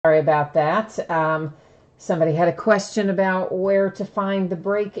Sorry about that. Somebody had a question about where to find the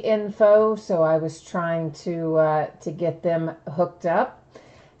break info, so I was trying to get them hooked up.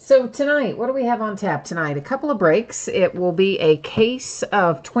 So tonight, what do we have on tap tonight? A couple of breaks. It will be a case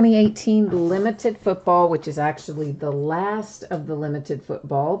of 2018 limited football, which is actually the last of the limited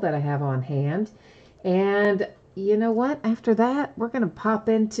football that I have on hand. And you know what? After that, we're going to pop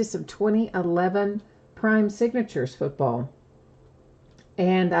into some 2011 Prime Signatures football.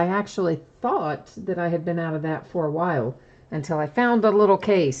 And I actually thought that I had been out of that for a while until I found a little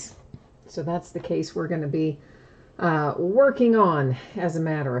case. So that's the case we're going to be working on, as a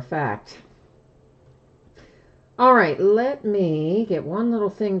matter of fact. All right, let me get one little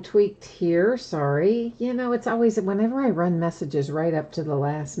thing tweaked here. Sorry. You know, it's always, whenever I run messages right up to the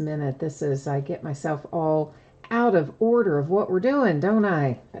last minute, I get myself all out of order of what we're doing, don't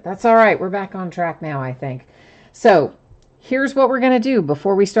I? But that's all right. We're back on track now, I think. So here's what we're going to do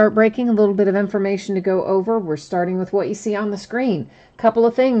before we start breaking. A little bit of information to go over. We're starting with what you see on the screen. A couple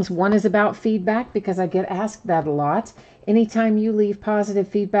of things. One is about feedback, because I get asked that a lot. Anytime you leave positive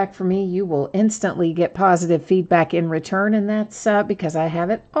feedback for me, you will instantly get positive feedback in return, and that's because I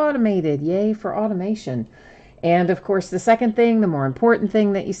have it automated. Yay for automation. And of course, the second thing, the more important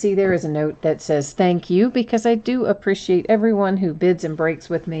thing that you see there, is a note that says thank you, because I do appreciate everyone who bids and breaks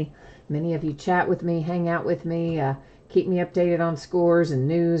with me. Many of you chat with me, hang out with me, keep me updated on scores and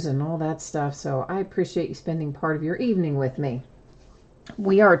news and all that stuff. So I appreciate you spending part of your evening with me.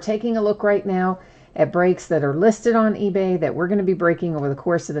 We are taking a look right now at breaks that are listed on eBay that we're going to be breaking over the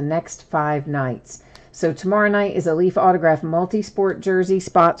course of the next 5 nights. So tomorrow night is a Leaf Autograph multi-sport jersey.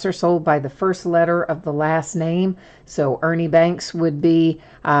 Spots are sold by the first letter of the last name. So Ernie Banks would be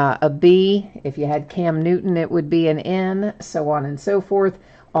a B. If you had Cam Newton, it would be an N, so on and so forth.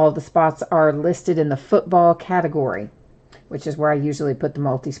 All the spots are listed in the football category, which is where I usually put the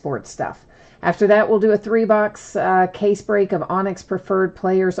multi-sport stuff. After that, we'll do a 3-box case break of Onyx Preferred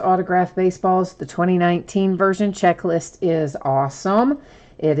Players Autograph Baseballs. The 2019 version checklist is awesome.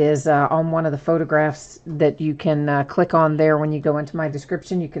 It is on one of the photographs that you can click on there when you go into my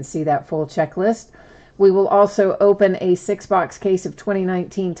description. You can see that full checklist. We will also open a 6-box case of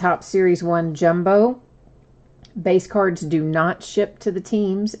 2019 Top Series 1 Jumbo. Base cards do not ship to the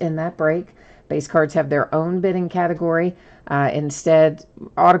teams in that break. Base cards have their own bidding category. Instead,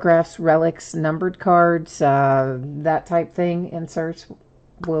 autographs, relics, numbered cards, that type thing, inserts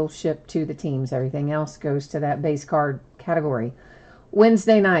will ship to the teams. Everything else goes to that base card category.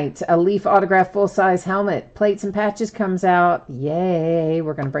 Wednesday night, a Leaf Autograph full-size helmet. Plates and Patches comes out. Yay!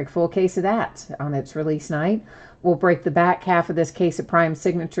 We're going to break a full case of that on its release night. We'll break the back half of this case of Prime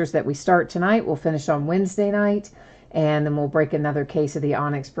Signatures that we start tonight. We'll finish on Wednesday night. And then we'll break another case of the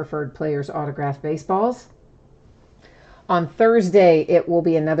Onyx Preferred Players Autograph Baseballs. On Thursday, it will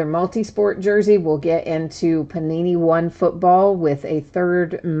be another multi-sport jersey. We'll get into Panini 1 football with a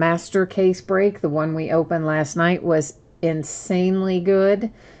 3rd master case break. The one we opened last night was insanely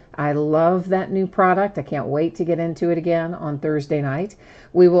good. I love that new product. I can't wait to get into it again on Thursday night.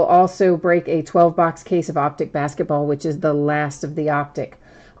 We will also break a 12-box case of Optic Basketball, which is the last of the Optic.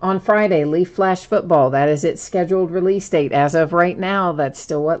 On Friday, Leaf Flash Football. That is its scheduled release date. As of right now, that's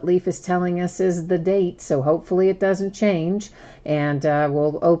still what Leaf is telling us is the date, so hopefully it doesn't change. And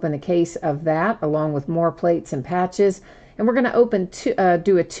we'll open a case of that along with more plates and patches. And we're going to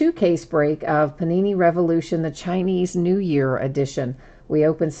do a 2-case break of Panini Revolution, the Chinese New Year edition. We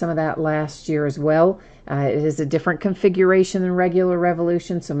opened some of that last year as well. It is a different configuration than regular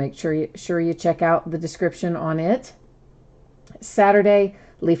Revolution, so make sure you check out the description on it. Saturday,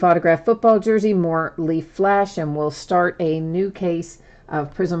 Leaf Autograph football jersey, more Leaf Flash, and we'll start a new case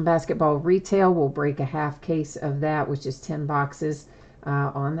of Prism Basketball Retail. We'll break a half case of that, which is 10 boxes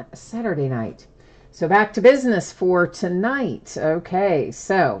on Saturday night. So back to business for tonight. Okay,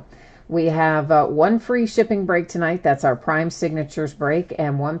 so we have 1 free shipping break tonight. That's our Prime Signatures break,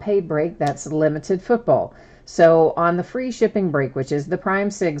 and 1 paid break. That's limited football. So on the free shipping break, which is the Prime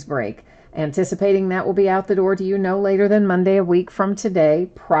Sigs break, anticipating that will be out the door to you no later than Monday a week from today.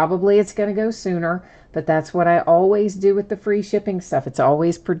 Probably it's going to go sooner, but that's what I always do with the free shipping stuff. It's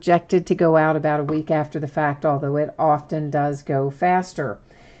always projected to go out about a week after the fact, although it often does go faster.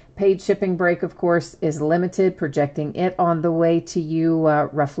 Paid shipping break, of course, is limited, projecting it on the way to you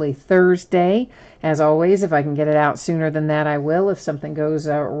roughly Thursday. As always, if I can get it out sooner than that, I will. If something goes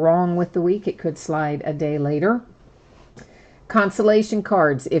wrong with the week, it could slide a day later. Consolation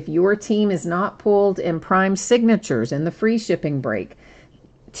cards. If your team is not pulled in Prime Signatures in the free shipping break,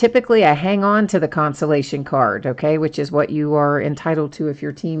 typically I hang on to the consolation card, okay, which is what you are entitled to if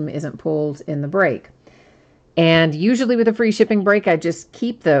your team isn't pulled in the break. And usually with a free shipping break, I just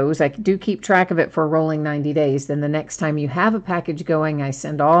keep those. I do keep track of it for a rolling 90 days. Then the next time you have a package going, I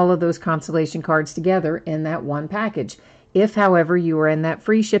send all of those consolation cards together in that one package. If, however, you are in that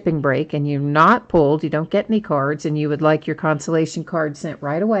free shipping break and you're not pulled, you don't get any cards, and you would like your consolation card sent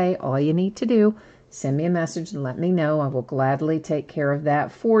right away, all you need to do, send me a message and let me know. I will gladly take care of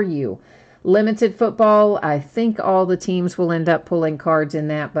that for you. Limited football, I think all the teams will end up pulling cards in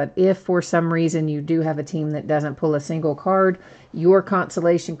that, but if for some reason you do have a team that doesn't pull a single card, your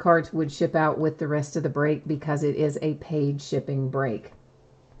consolation cards would ship out with the rest of the break because it is a paid shipping break.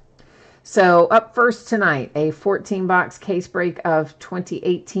 So up first tonight, a 14-box case break of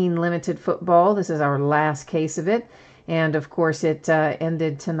 2018 limited football. This is our last case of it. And of course, it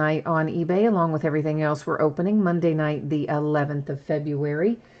ended tonight on eBay along with everything else we're opening Monday night, the 11th of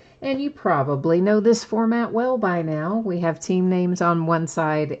February. And you probably know this format well by now. We have team names on one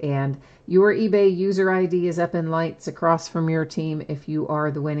side and your eBay user ID is up in lights across from your team if you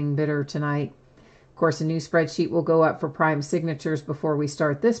are the winning bidder tonight. Of course, a new spreadsheet will go up for prime signatures before we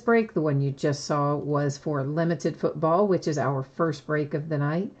start this break. The one you just saw was for limited football, which is our first break of the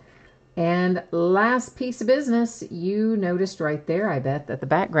night. And last piece of business, you noticed right there, I bet, that the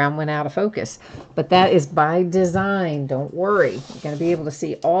background went out of focus. But that is by design. Don't worry. You're going to be able to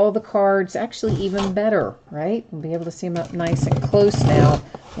see all the cards, actually even better, right? You'll be able to see them up nice and close now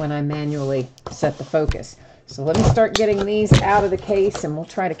when I manually set the focus. So let me start getting these out of the case, and we'll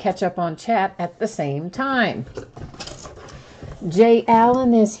try to catch up on chat at the same time. Jay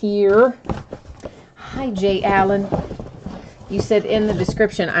Allen is here. Hi, Jay Allen. You said in the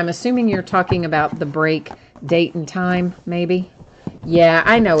description, I'm assuming you're talking about the break date and time, maybe? Yeah,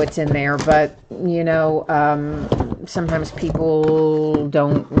 I know it's in there, but, you know, sometimes people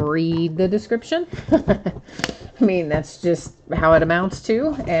don't read the description. I mean, that's just how it amounts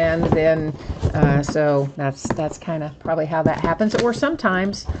to. And then, so that's kind of probably how that happens. Or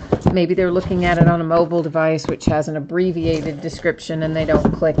sometimes maybe they're looking at it on a mobile device, which has an abbreviated description, and they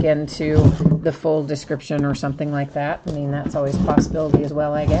don't click into the full description or something like that. I mean, that's always a possibility as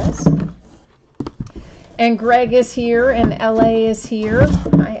well, I guess. And Greg is here, and LA is here.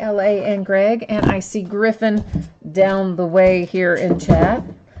 Hi, LA and Greg. And I see Griffin down the way here in chat.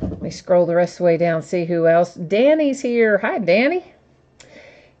 Let me scroll the rest of the way down, see who else. Danny's here. Hi, Danny.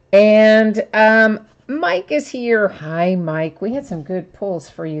 And Mike is here. Hi, Mike. We had some good pulls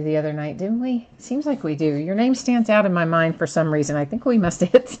for you the other night, didn't we? Seems like we do. Your name stands out in my mind for some reason. I think we must have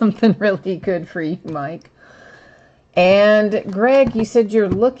hit something really good for you, Mike. And Greg, you said you're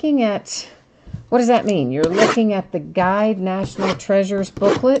looking at... What does that mean? You're looking at the Guide National Treasures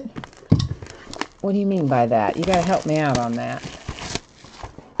booklet? What do you mean by that? You got to help me out on that.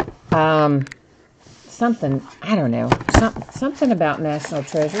 Something, I don't know. Something about National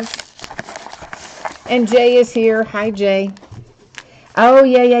Treasures. And Jay is here. Hi, Jay. Oh,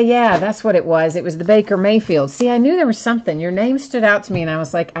 yeah. That's what it was. It was the Baker Mayfield. See, I knew there was something. Your name stood out to me, and I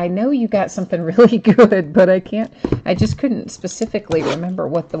was like, I know you got something really good, but I just couldn't specifically remember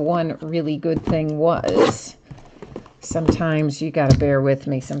what the one really good thing was. Sometimes you got to bear with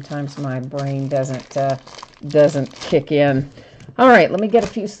me. Sometimes my brain doesn't kick in. All right, let me get a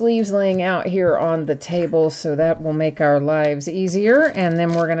few sleeves laying out here on the table, so that will make our lives easier. And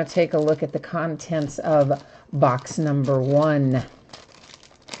then we're going to take a look at the contents of box number 1.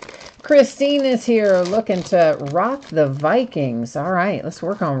 Christine is here looking to rock the Vikings. All right, let's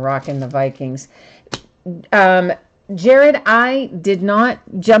work on rocking the Vikings. Jared, I did not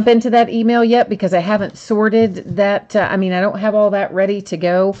jump into that email yet because I haven't sorted that. I don't have all that ready to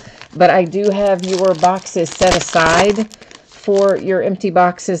go, but I do have your boxes set aside for your empty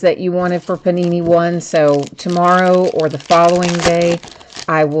boxes that you wanted for Panini 1. So tomorrow or the following day,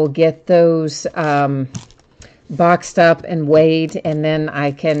 I will get those boxed up and weighed, and then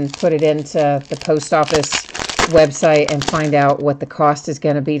I can put it into the post office website and find out what the cost is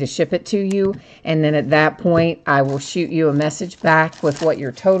going to be to ship it to you. And then at that point, I will shoot you a message back with what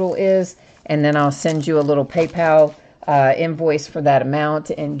your total is, and then I'll send you a little PayPal invoice for that amount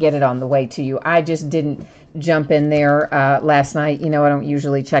and get it on the way to you. I just didn't jump in there last night. You know, I don't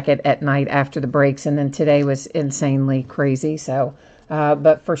usually check it at night after the breaks, and then today was insanely crazy. So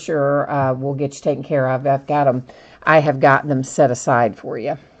but for sure, we'll get you taken care of. I have got them set aside for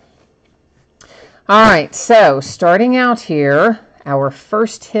you. All right, so starting out here, our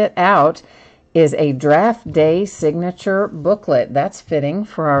first hit out is a draft day signature booklet. That's fitting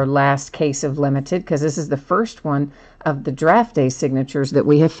for our last case of limited, because this is the first one of the draft day signatures that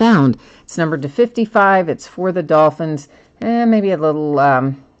we have found. It's numbered to 55. It's for the Dolphins. Maybe a little,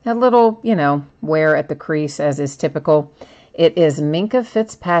 wear at the crease, as is typical. It is Minkah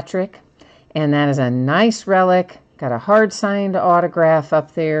Fitzpatrick, And that is a nice relic. Got a hard signed autograph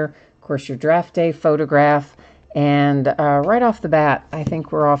up there. Of course, your draft day photograph. And right off the bat, I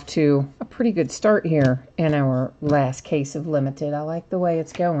think we're off to a pretty good start here in our last case of limited. I like the way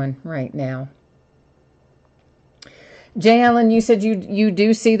it's going right now. Jay Ellen, you said you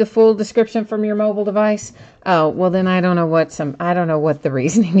do see the full description from your mobile device. Oh, well then I don't know what the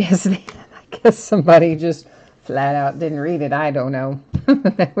reasoning is. I guess somebody just flat out didn't read it. I don't know.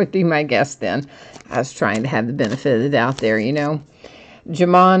 That would be my guess then. I was trying to have the benefit of the doubt there, you know.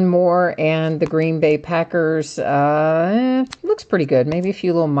 Jamon Moore and the Green Bay Packers looks pretty good. Maybe a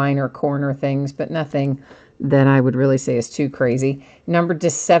few little minor corner things, but nothing that I would really say is too crazy. Numbered to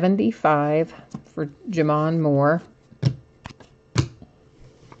 75 for Jamon Moore.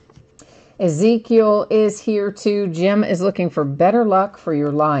 Ezekiel is here too. Jim is looking for better luck for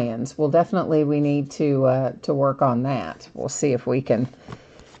your Lions. Well, definitely we need to work on that. We'll see if we can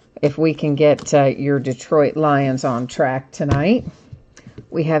get your Detroit Lions on track tonight.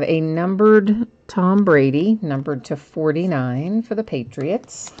 We have a numbered Tom Brady, numbered to 49 for the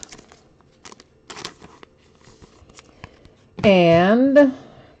Patriots. And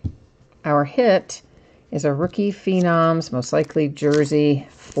our hit is a rookie phenoms, most likely jersey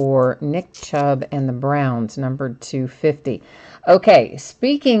for Nick Chubb and the Browns, numbered 250. Okay,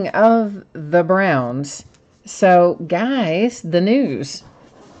 speaking of the Browns, so guys, the news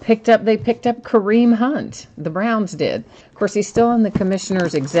they picked up Kareem Hunt. The Browns did. Of course, he's still on the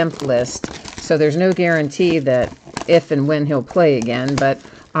commissioner's exempt list, so there's no guarantee that if and when he'll play again, but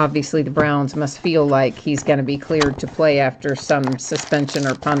obviously the Browns must feel like he's going to be cleared to play after some suspension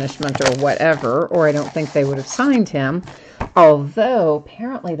or punishment or whatever, or I don't think they would have signed him. Although,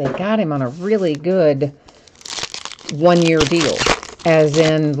 apparently they got him on a really good one-year deal, as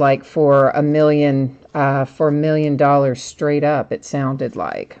in like for $1 million straight up, it sounded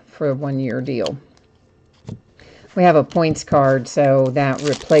like, for a one-year deal. We have a points card, so that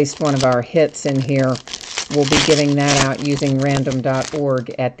replaced one of our hits in here. We'll be giving that out using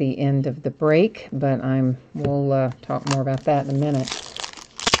random.org at the end of the break, but we'll talk more about that in a minute.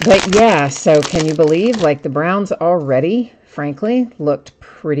 But yeah, so can you believe, like, the Browns already, frankly, looked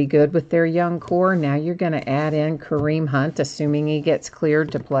pretty good with their young core. Now you're going to add in Kareem Hunt, assuming he gets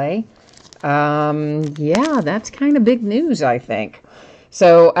cleared to play. Yeah, that's kind of big news, I think.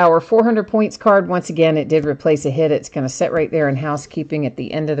 So our 400 points card, once again, it did replace a hit. It's going to sit right there in housekeeping. At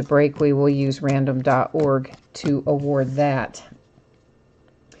the end of the break, we will use random.org to award that.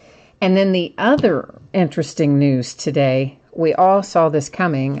 And then the other interesting news today, we all saw this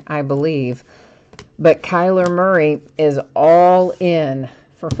coming, I believe, but Kyler Murray is all in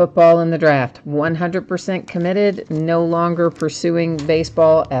for football in the draft. 100% committed, no longer pursuing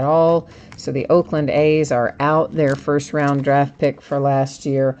baseball at all. So the Oakland A's are out their first-round draft pick for last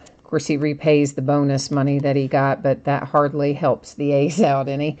year. Of course, he repays the bonus money that he got, but that hardly helps the A's out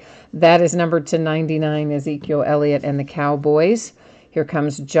any. That is numbered to 99, Ezekiel Elliott and the Cowboys. Here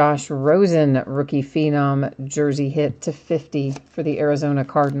comes Josh Rosen, rookie phenom, jersey hit to 50 for the Arizona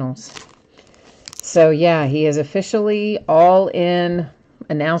Cardinals. So, yeah, he is officially all in.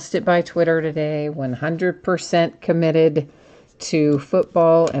 Announced it by Twitter today, 100% committed to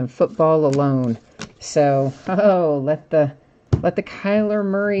football and football alone. So, let the Kyler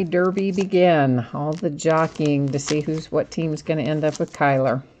Murray derby begin. All the jockeying to see what team's going to end up with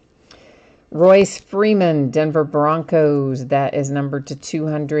Kyler. Royce Freeman, Denver Broncos. That is numbered to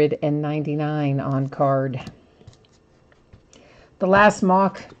 299 on card. The last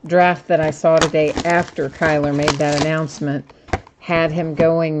mock draft that I saw today after Kyler made that announcement had him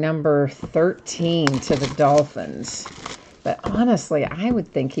going number 13 to the Dolphins. But honestly, I would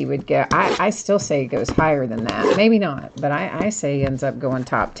think he would go, I still say he goes higher than that. Maybe not, but I say he ends up going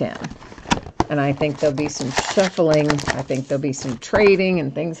top 10. And I think there'll be some shuffling. I think there'll be some trading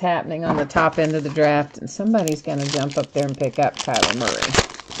and things happening on the top end of the draft. And somebody's going to jump up there and pick up Kyler Murray,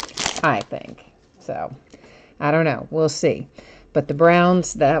 I think. So, I don't know. We'll see. But the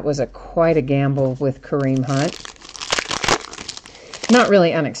Browns, that was quite a gamble with Kareem Hunt. Not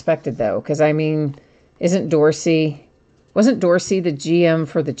really unexpected, though, because, I mean, wasn't Dorsey the GM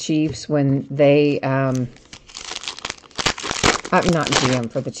for the Chiefs when they, not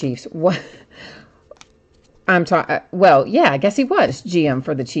GM for the Chiefs, what, I'm talking, well, yeah, I guess he was GM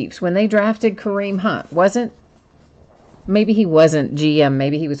for the Chiefs when they drafted Kareem Hunt, maybe he wasn't GM,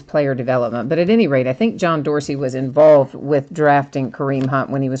 maybe he was player development, but at any rate, I think John Dorsey was involved with drafting Kareem Hunt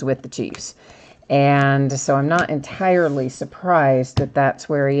when he was with the Chiefs. And so I'm not entirely surprised that that's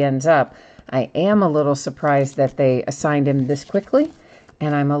where he ends up. I am a little surprised that they assigned him this quickly.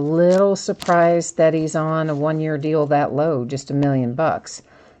 And I'm a little surprised that he's on a one-year deal that low, just $1 million.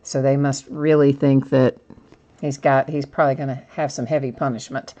 So they must really think that he's probably going to have some heavy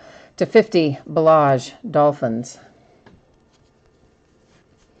punishment. To 50, Balaj, Dolphins.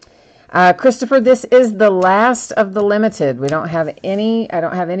 Christopher, this is the last of the limited. I don't have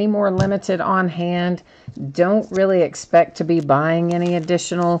any more limited on hand. Don't really expect to be buying any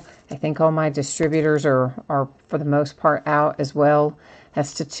additional. I think all my distributors are for the most part out as well.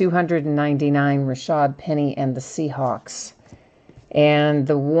 That's to 299, Rashad Penny and the Seahawks. And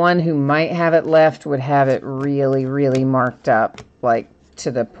the one who might have it left would have it really, really marked up, like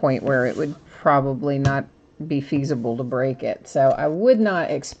to the point where it would probably not be feasible to break it. So I would not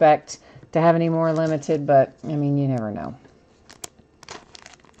expect to have any more limited, but I mean, you never know.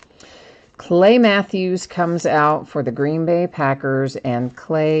 Clay Matthews comes out for the Green Bay Packers, and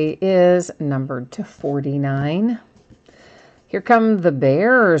Clay is numbered to 49. Here come the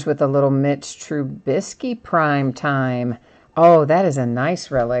Bears with a little Mitch Trubisky prime time. Oh, that is a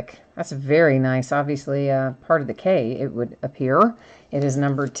nice relic. That's very nice. Obviously, part of the K, it would appear. It is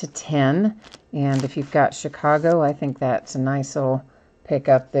numbered to 10. And if you've got Chicago, I think that's a nice little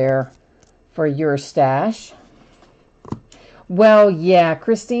pickup there for your stash. Well, yeah,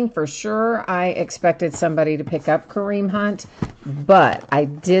 Christine, for sure, I expected somebody to pick up Kareem Hunt, but I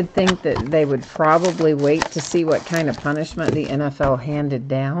did think that they would probably wait to see what kind of punishment the NFL handed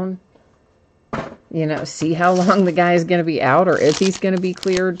down. You know, see how long the guy is going to be out, or if he's going to be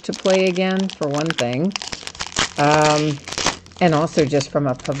cleared to play again, for one thing. And also just from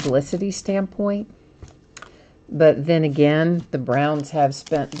a publicity standpoint. But then again, the Browns have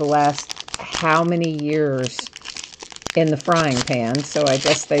spent the last how many years in the frying pan, so I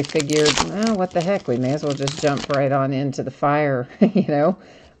guess they figured, well, what the heck, we may as well just jump right on into the fire. You know,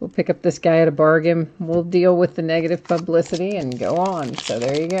 we'll pick up this guy at a bargain, we'll deal with the negative publicity and go on. So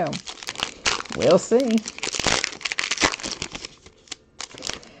there you go. We'll see.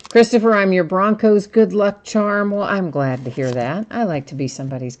 Christopher, I'm your Broncos good luck charm. Well, I'm glad to hear that. I like to be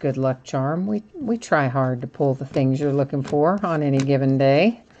somebody's good luck charm. We try hard to pull the things you're looking for on any given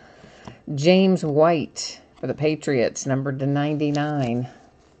day. James White for the Patriots, numbered to 99.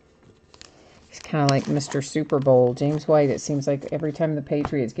 He's kind of like Mr. Super Bowl. James White, it seems like every time the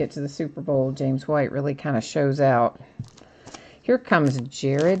Patriots get to the Super Bowl, James White really kind of shows out. Here comes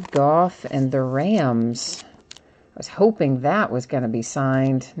Jared Goff and the Rams. I was hoping that was going to be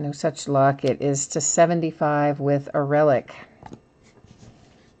signed. No such luck. It is to 75 with a relic.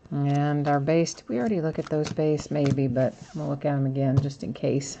 And our base, did we already look at those base? Maybe, but we'll look at them again just in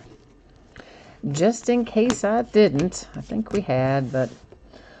case. Just in case I didn't. I think we had, but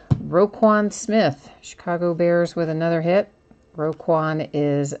Roquan Smith, Chicago Bears with another hit. Roquan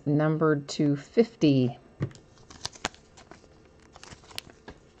is numbered to 50.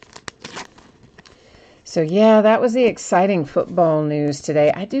 So, yeah, that was the exciting football news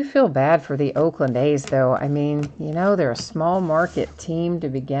today. I do feel bad for the Oakland A's, though. I mean, you know, they're a small market team to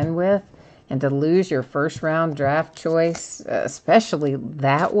begin with. And to lose your first-round draft choice, especially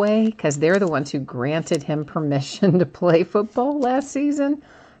that way, because they're the ones who granted him permission to play football last season,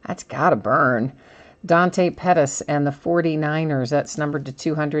 that's got to burn. Dante Pettis and the 49ers, that's numbered to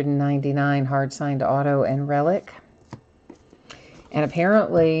 299, hard-signed auto and relic. And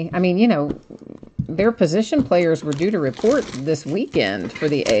apparently, I mean, you know, their position players were due to report this weekend for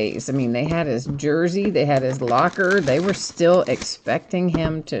the A's. I mean, they had his jersey, they had his locker. They were still expecting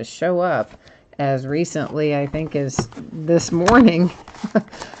him to show up as recently, I think, as this morning.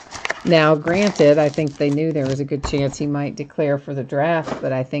 Now, granted, I think they knew there was a good chance he might declare for the draft,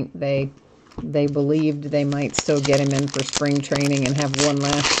 but I think they believed they might still get him in for spring training and have one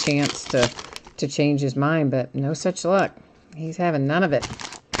last chance to change his mind, but no such luck. He's having none of it.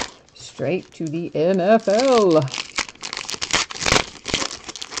 Straight to the NFL.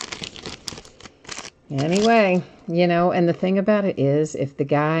 Anyway, you know, and the thing about it is, if the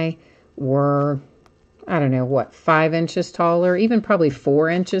guy were, I don't know, what, 5 inches taller, even probably 4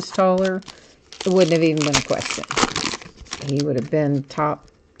 inches taller, it wouldn't have even been a question. He would have been top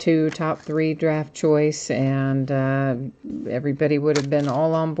 2, top 3 draft choice, and everybody would have been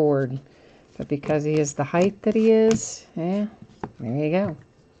all on board. But because he is the height that he is, yeah, there you go.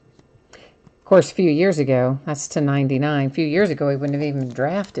 Of course, a few years ago, that's to 99. A few years ago, he wouldn't have even been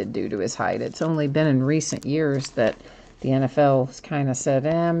drafted due to his height. It's only been in recent years that the NFL has kind of said,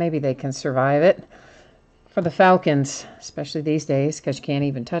 maybe they can survive it. For the Falcons, especially these days, because you can't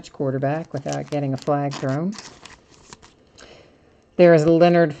even touch quarterback without getting a flag thrown. There is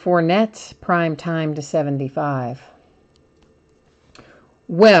Leonard Fournette, prime time to 75.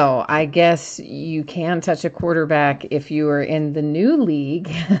 Well, I guess you can touch a quarterback if you are in the new league,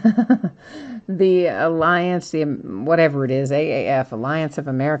 the Alliance, the whatever it is, AAF, Alliance of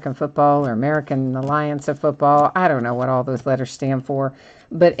American Football or American Alliance of Football. I don't know what all those letters stand for.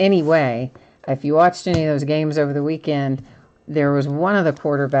 But anyway, if you watched any of those games over the weekend, there was one of the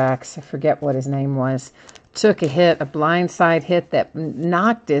quarterbacks, I forget what his name was, took a hit, a blindside hit that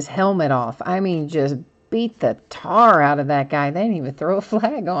knocked his helmet off. I mean, just beat the tar out of that guy. They didn't even throw a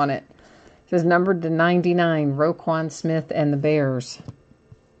flag on it. It says numbered to 99, Roquan Smith and the Bears.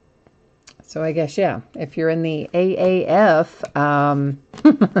 So I guess, yeah, if you're in the AAF,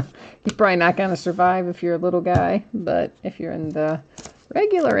 you're probably not going to survive if you're a little guy. But if you're in the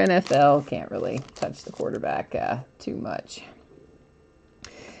regular NFL, can't really touch the quarterback too much.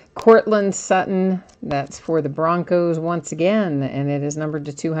 Cortland Sutton, that's for the Broncos once again, and it is numbered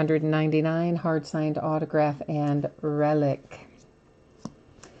to 299, hard signed autograph and relic.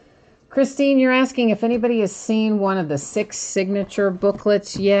 Christine, you're asking if anybody has seen one of the 6 signature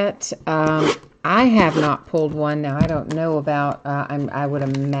booklets yet. I have not pulled one. Now, I don't know about, I would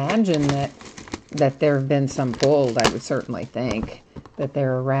imagine that there have been some pulled. I would certainly think that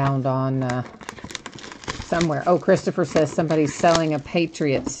they're around on somewhere. Oh, Christopher says somebody's selling a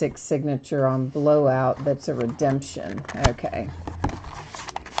Patriot 6 signature on Blowout that's a redemption. Okay.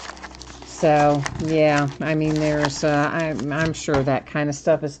 So, yeah, I mean, there's, I'm sure that kind of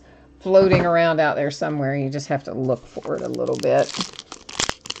stuff is floating around out there somewhere. You just have to look for it a little bit.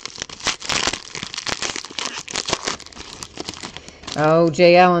 Oh,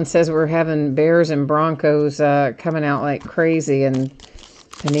 Jay Allen says we're having Bears and Broncos coming out like crazy, and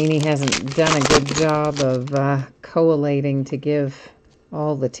Panini hasn't done a good job of collating to give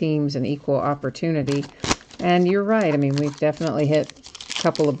all the teams an equal opportunity. And you're right. I mean, we've definitely hit a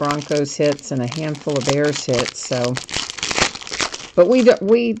couple of Broncos hits and a handful of Bears hits. So, but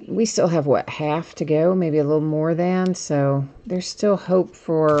we still have, what, half to go, maybe a little more than. So there's still hope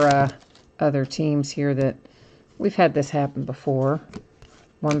for other teams here that we've had this happen before.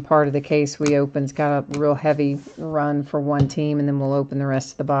 One part of the case we open's got a real heavy run for one team, and then we'll open the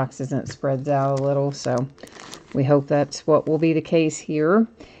rest of the boxes and it spreads out a little. So we hope that's what will be the case here.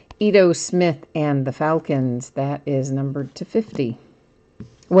 Ito Smith and the Falcons, that is numbered to 50.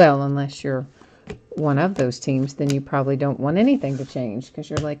 Well, unless you're one of those teams, then you probably don't want anything to change because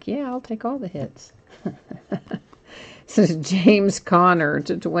you're like, yeah, I'll take all the hits. So James Conner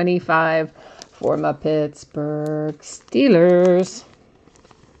to 25 for my Pittsburgh Steelers.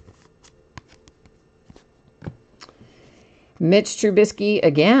 Mitch Trubisky,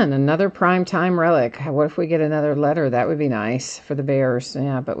 again, another primetime relic. What if we get another letter? That would be nice for the Bears.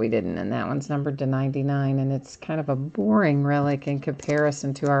 Yeah, but we didn't, and that one's numbered to 99, and it's kind of a boring relic in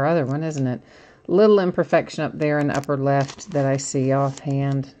comparison to our other one, isn't it? Little imperfection up there in the upper left that I see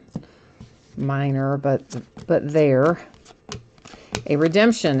offhand. Minor, but there. A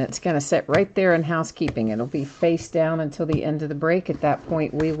redemption. It's going to sit right there in housekeeping. It'll be face down until the end of the break. At that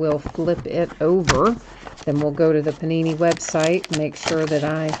point, we will flip it over. Then we'll go to the Panini website, make sure that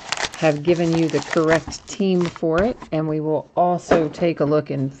I have given you the correct team for it, and we will also take a look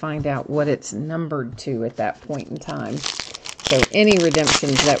and find out what it's numbered to at that point in time. So any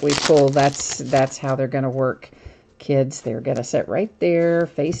redemptions that we pull, that's how they're going to work, kids. They're going to sit right there,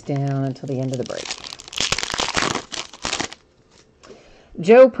 face down until the end of the break.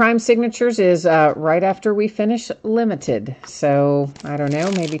 Joe, Prime Signatures is right after we finish Limited. So, I don't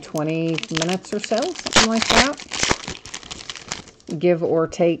know, maybe 20 minutes or so, something like that. Give or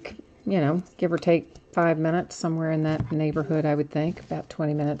take 5 minutes, somewhere in that neighborhood, I would think. About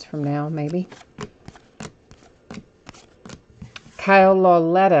 20 minutes from now, maybe. Kyle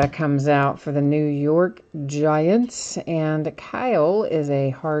Lauletta comes out for the New York Giants. And Kyle is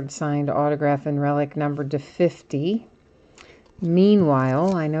a hard-signed autograph and relic numbered to 50.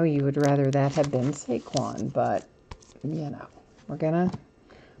 Meanwhile, I know you would rather that had been Saquon, but, you know, we're gonna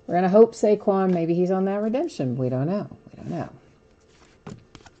hope Saquon, maybe he's on that redemption. We don't know.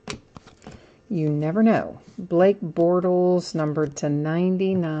 You never know. Blake Bortles, numbered to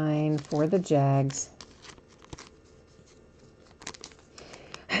 99 for the Jags.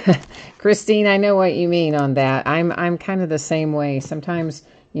 Christine, I know what you mean on that. I'm kind of the same way. Sometimes,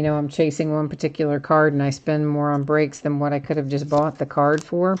 you know, I'm chasing one particular card and I spend more on breaks than what I could have just bought the card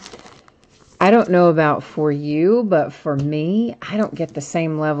for. I don't know about for you, but for me, I don't get the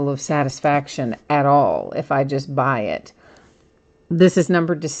same level of satisfaction at all if I just buy it. This is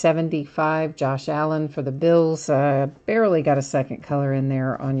numbered to 75, Josh Allen for the Bills. Barely got a second color in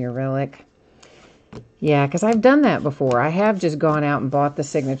there on your relic. Yeah, because I've done that before. I have just gone out and bought the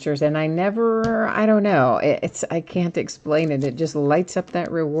signatures, and I don't know. I can't explain it. It just lights up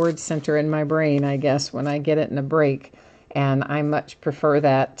that reward center in my brain, I guess, when I get it in a break. And I much prefer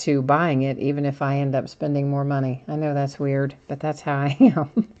that to buying it, even if I end up spending more money. I know that's weird, but that's how I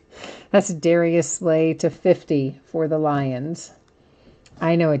am. That's Darius Slay to 50 for the Lions.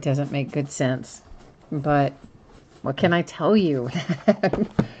 I know it doesn't make good sense, but what can I tell you?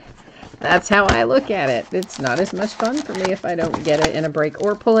 That's how I look at it. It's not as much fun for me if I don't get it in a break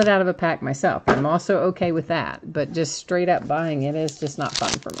or pull it out of a pack myself. I'm also okay with that, but just straight up buying it is just not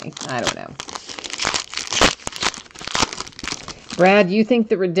fun for me. I don't know. Brad, you think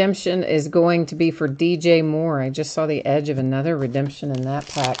the redemption is going to be for DJ Moore? I just saw the edge of another redemption in that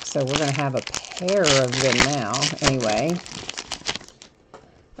pack, so we're going to have a pair of them now. Anyway,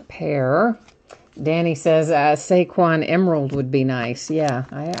 a pair. Danny says Saquon Emerald would be nice. Yeah,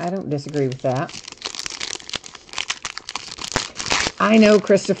 I don't disagree with that. I know,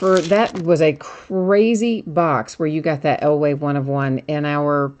 Christopher, that was a crazy box where you got that Elway 1 of 1 in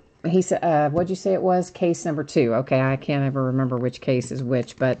our, he said, what'd you say it was? Case number 2. Okay, I can't ever remember which case is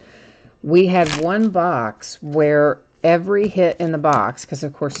which, but we had one box where every hit in the box, because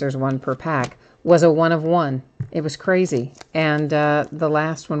of course there's one per pack, was a 1 of 1. It was crazy. And the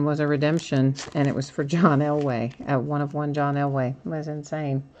last one was a redemption, and it was for John Elway. 1 of 1 John Elway. It was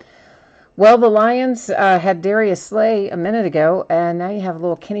insane. Well, the Lions had Darius Slay a minute ago, and now you have a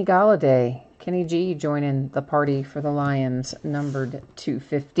little Kenny Golladay. Kenny G joining the party for the Lions, numbered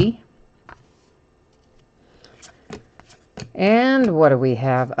 250. And what do we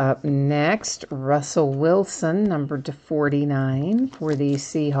have up next? Russell Wilson, numbered to 49 for the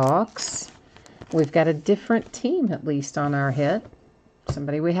Seahawks. We've got a different team, at least, on our hit.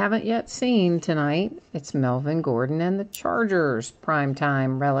 Somebody we haven't yet seen tonight. It's Melvin Gordon and the Chargers.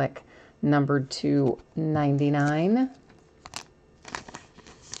 Primetime relic, numbered to 99.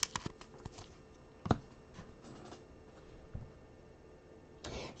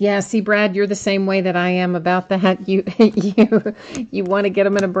 Yeah, see, Brad, you're the same way that I am about that. You want to get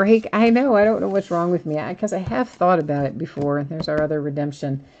them in a break. I know. I don't know what's wrong with me, because I have thought about it before. There's our other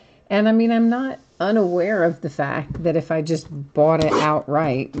redemption. And I mean, I'm not unaware of the fact that if I just bought it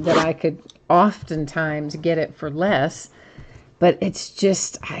outright, that I could oftentimes get it for less. But it's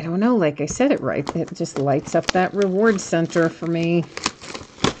just, I don't know, like I said it right. It just lights up that reward center for me.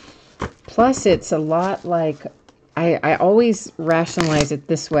 Plus, it's a lot like, I always rationalize it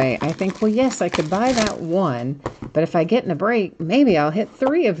this way. I think, well, yes, I could buy that one, but if I get in a break, maybe I'll hit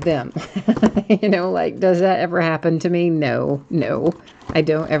 3 of them. You know, like, does that ever happen to me? No. I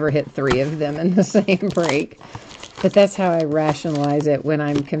don't ever hit 3 of them in the same break. But that's how I rationalize it when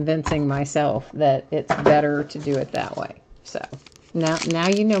I'm convincing myself that it's better to do it that way. So, now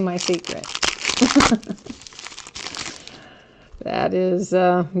you know my secret. That is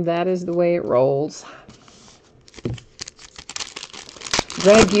the way it rolls.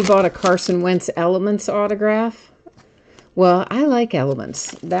 Greg, you bought a Carson Wentz Elements autograph? Well, I like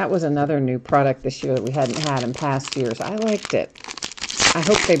Elements. That was another new product this year that we hadn't had in past years. I liked it. I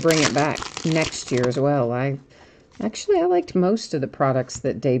hope they bring it back next year as well. I liked most of the products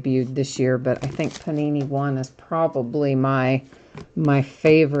that debuted this year, but I think Panini 1 is probably my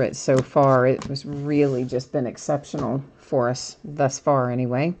favorite so far. It was really just been exceptional for us thus far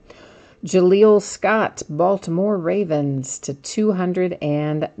anyway. Jaleel Scott, Baltimore Ravens to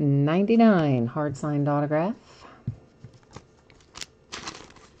 299, hard-signed autograph.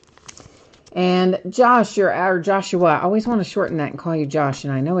 And Josh, Joshua. I always want to shorten that and call you Josh,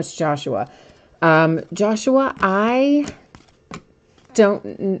 and I know it's Joshua. Joshua, I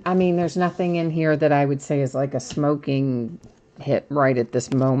mean, there's nothing in here that I would say is like a smoking hit right at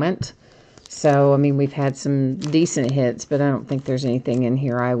this moment. So, I mean, we've had some decent hits, but I don't think there's anything in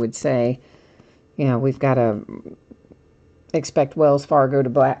here I would say, you know, we've got to expect Wells Fargo to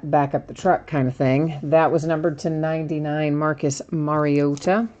back up the truck kind of thing. That was numbered to 99, Marcus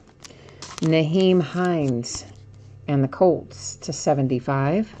Mariota. Naheem Hines and the Colts to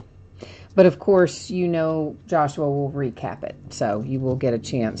 75. But, of course, you know Joshua will recap it, so you will get a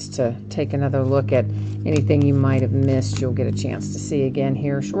chance to take another look at anything you might have missed. You'll get a chance to see again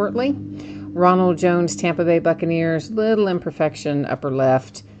here shortly. Ronald Jones, Tampa Bay Buccaneers, little imperfection, upper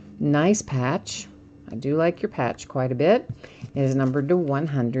left. Nice patch. I do like your patch quite a bit. It is numbered to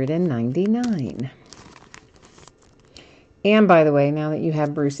 199. And, by the way, now that you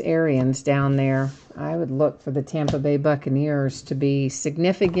have Bruce Arians down there, I would look for the Tampa Bay Buccaneers to be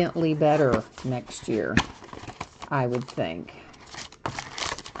significantly better next year, I would think.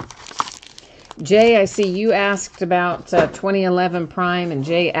 Jay, I see you asked about 2011 Prime, and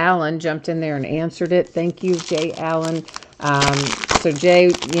Jay Allen jumped in there and answered it. Thank you, Jay Allen. So Jay,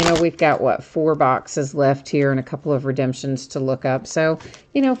 you know, we've got, what, 4 boxes left here and a couple of redemptions to look up. So,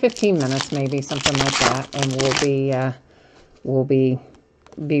 you know, 15 minutes maybe, something like that, and we'll be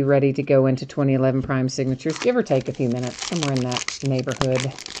ready to go into 2011 Prime signatures, give or take a few minutes, somewhere in that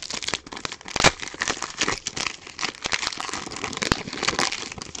neighborhood.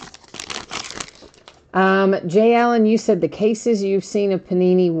 Jay Allen, you said the cases you've seen of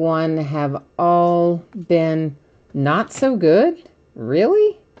Panini 1 have all been not so good?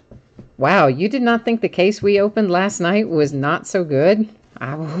 Really? Wow, you did not think the case we opened last night was not so good?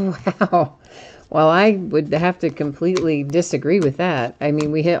 Wow. Well, I would have to completely disagree with that. I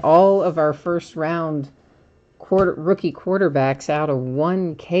mean, we hit all of our first round rookie quarterbacks out of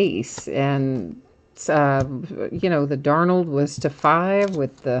one case. And, you know, the Darnold was to 5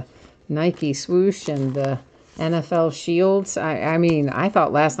 with the Nike swoosh and the NFL shields. I mean, I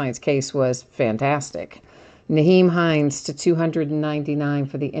thought last night's case was fantastic. Naheem Hines to 299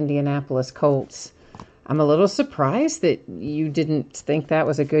 for the Indianapolis Colts. I'm a little surprised that you didn't think that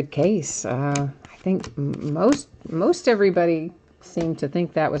was a good case. I think most everybody seemed to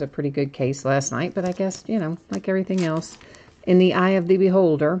think that was a pretty good case last night, but I guess, you know, like everything else, in the eye of the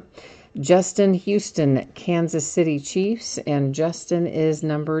beholder. Justin Houston, Kansas City Chiefs, and Justin is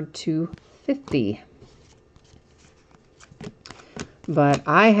numbered 250. But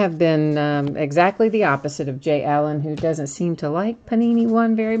I have been exactly the opposite of Jay Allen, who doesn't seem to like Panini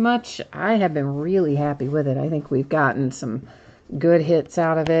 1 very much. I have been really happy with it. I think we've gotten some good hits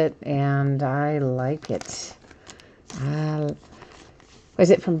out of it, and I like it. Is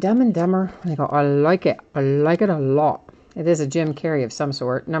it from Dumb and Dumber? I go, I like it. I like it a lot. It is a Jim Carrey of some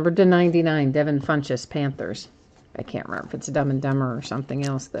sort. Numbered to 99, Devin Funchess, Panthers. I can't remember if it's Dumb and Dumber or something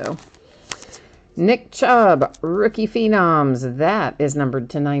else, though. Nick Chubb, Rookie Phenoms. That is numbered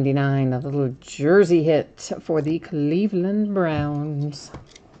to 99. A little jersey hit for the Cleveland Browns.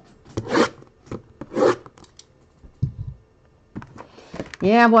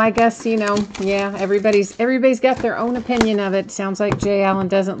 Yeah, well, I guess, you know, yeah, everybody's got their own opinion of it. Sounds like Jay Allen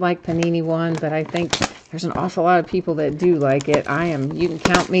doesn't like Panini 1, but I think there's an awful lot of people that do like it. You can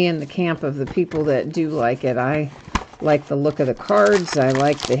count me in the camp of the people that do like it. I like the look of the cards. I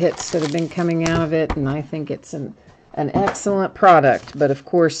like the hits that have been coming out of it, and I think it's an excellent product. But, of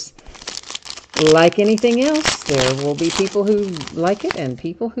course, like anything else, there will be people who like it and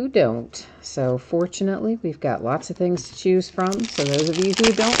people who don't. So, fortunately, we've got lots of things to choose from. So, those of you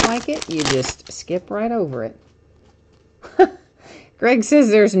who don't like it, you just skip right over it. Greg says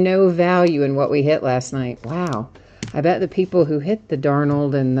there's no value in what we hit last night. Wow. I bet the people who hit the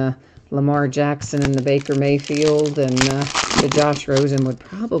Darnold and the Lamar Jackson and the Baker Mayfield and the Josh Rosen would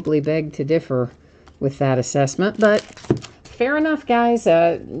probably beg to differ with that assessment. But fair enough, guys.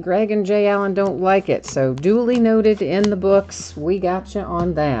 Greg and Jay Allen don't like it. So duly noted in the books. We got you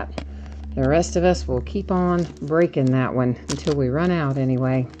on that. The rest of us will keep on breaking that one until we run out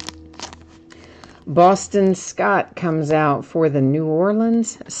anyway. Boston Scott comes out for the New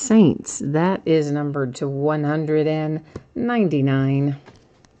Orleans Saints. That is numbered to 199.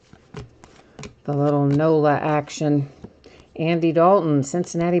 The little NOLA action. Andy Dalton,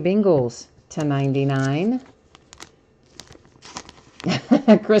 Cincinnati Bengals to 99.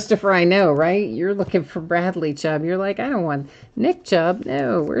 Christopher, I know, right? You're looking for Bradley Chubb. You're like, I don't want Nick Chubb.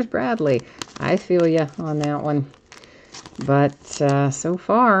 No, where's Bradley? I feel you on that one. But so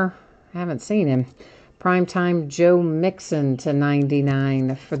far, I haven't seen him. Primetime Joe Mixon to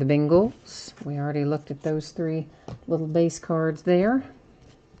 99 for the Bengals. We already looked at those 3 little base cards there.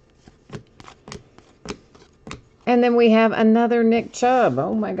 And then we have another Nick Chubb.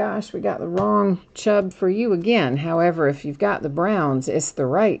 Oh my gosh, we got the wrong Chubb for you again. However, if you've got the Browns, it's the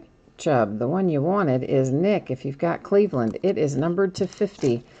right Chubb. The one you wanted is Nick. If you've got Cleveland, it is numbered to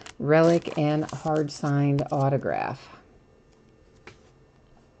 50. Relic and hard-signed autograph.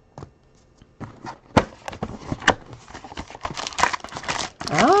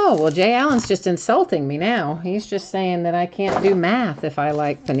 Oh, well, Jay Allen's just insulting me now. He's just saying that I can't do math if I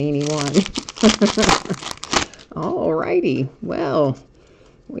like Panini 1. All righty. Well,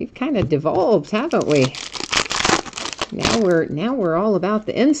 we've kind of devolved, haven't we? Now we're all about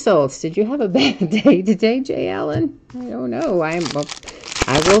the insults. Did you have a bad day today, Jay Allen? I don't know. I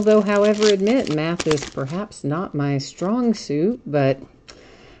will, though, however, admit math is perhaps not my strong suit, but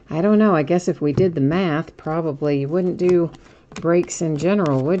I don't know. I guess if we did the math, probably you wouldn't do breaks in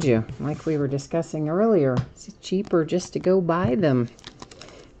general, would you? Like we were discussing earlier. It's cheaper just to go buy them.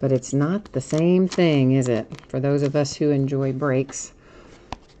 But it's not the same thing, is it? For those of us who enjoy breaks.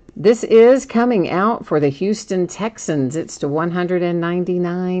 This is coming out for the Houston Texans. It's to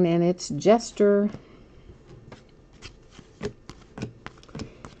 199, and it's Jester.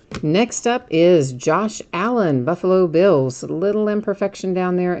 Next up is Josh Allen, Buffalo Bills. A little imperfection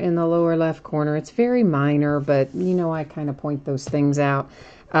down there in the lower left corner. It's very minor, but you know I kind of point those things out.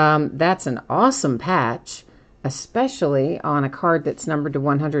 That's an awesome patch, especially on a card that's numbered to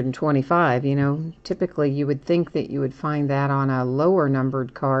 125. You know, typically you would think that you would find that on a lower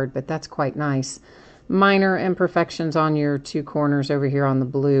numbered card, but that's quite nice. Minor imperfections on your two corners over here on the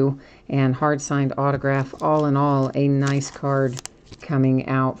blue, and hard signed autograph. All in all, a nice card coming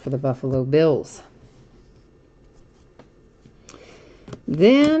out for the Buffalo Bills.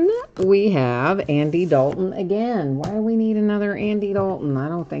 Then we have Andy Dalton again. Why do we need another Andy Dalton? I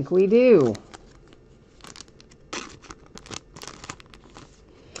don't think we do.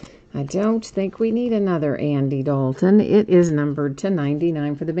 I don't think we need another Andy Dalton. It is numbered to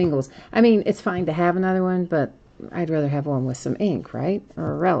 99 for the Bengals. I mean, it's fine to have another one, but I'd rather have one with some ink, right?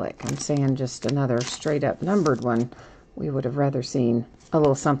 Or a relic. I'm saying just another straight up numbered one. We would have rather seen a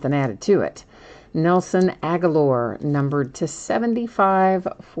little something added to it. Nelson Aguilar, numbered to 75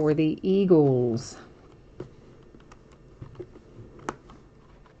 for the Eagles.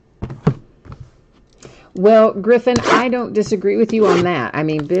 Well, Griffin, I don't disagree with you on that. I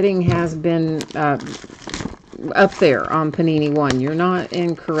mean, bidding has been up there on Panini 1. You're not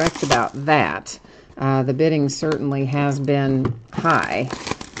incorrect about that. The bidding certainly has been high.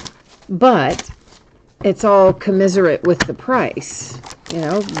 But it's all commiserate with the price. You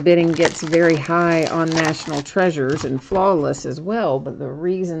know, bidding gets very high on National Treasures and Flawless as well, but the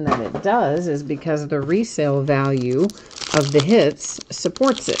reason that it does is because the resale value of the hits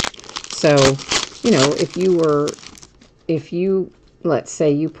supports it. So, you know, if you, let's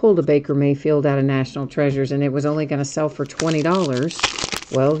say you pulled a Baker Mayfield out of National Treasures and it was only going to sell for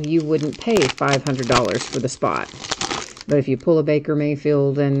 $20, well, you wouldn't pay $500 for the spot. But if you pull a Baker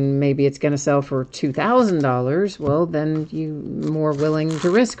Mayfield and maybe it's going to sell for $2,000, well, then you're more willing to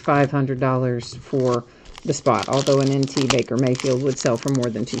risk $500 for the spot. Although an NT Baker Mayfield would sell for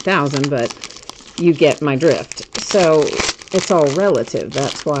more than $2,000, but you get my drift. So it's all relative.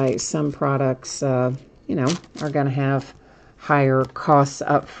 That's why some products, you know, are going to have higher costs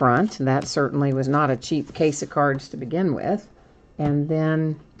up front. That certainly was not a cheap case of cards to begin with. And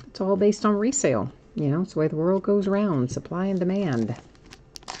then it's all based on resale. You know, it's the way the world goes around, supply and demand.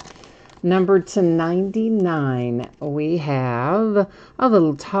 Numbered to 99, we have a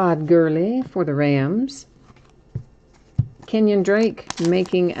little Todd Gurley for the Rams. Kenyon Drake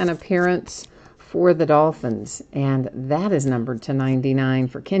making an appearance for the Dolphins, and that is numbered to 99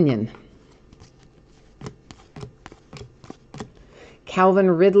 for Kenyon.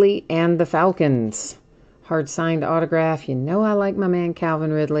 Calvin Ridley and the Falcons. Hard signed autograph. You know I like my man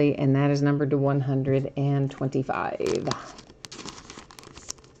Calvin Ridley, and that is numbered to 125.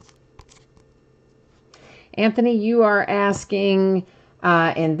 Anthony, you are asking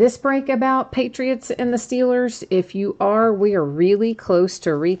in this break about Patriots and the Steelers. If you are, we are really close to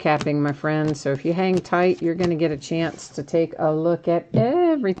recapping, my friend. So if you hang tight, you're going to get a chance to take a look at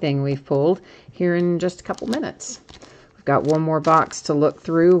everything we've pulled here in just a couple minutes. We've got one more box to look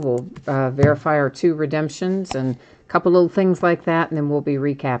through. We'll verify our 2 redemptions and a couple little things like that, and then we'll be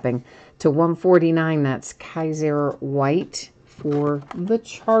recapping. To 149, that's Kaiser White for the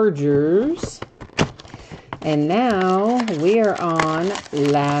Chargers. And now we are on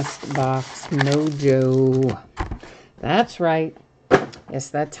Last Box Mojo. That's right. It's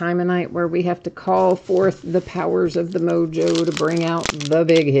that time of night where we have to call forth the powers of the mojo to bring out the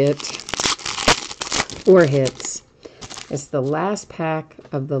big hit. Or hits. It's the last pack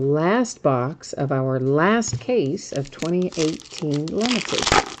of the last box of our last case of 2018 Limited.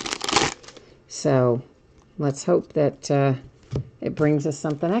 So let's hope that it brings us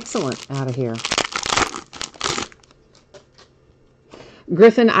something excellent out of here.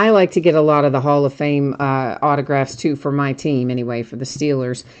 Griffin, I like to get a lot of the Hall of Fame autographs too for my team anyway, for the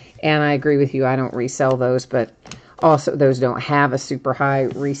Steelers. And I agree with you, I don't resell those, but also those don't have a super high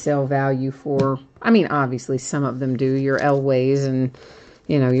resale value for, I mean, obviously some of them do. Your Elways and,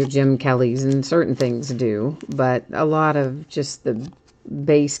 you know, your Jim Kellys and certain things do. But a lot of just the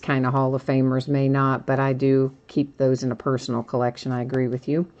base kind of Hall of Famers may not, but I do keep those in a personal collection. I agree with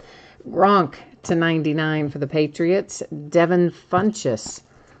you. Gronk to 99 for the Patriots. Devin Funchess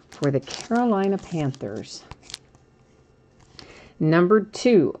for the Carolina Panthers. Number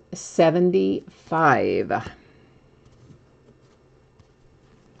 275.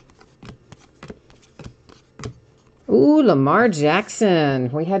 Ooh, Lamar Jackson.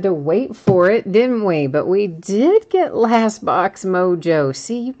 We had to wait for it, didn't we? But we did get last box mojo.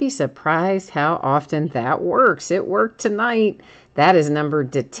 See, you'd be surprised how often that works. It worked tonight. That is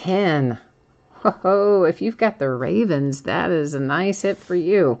numbered to 10. Oh, if you've got the Ravens, that is a nice hit for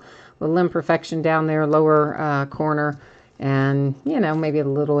you. A little imperfection down there, lower corner, and, you know, maybe a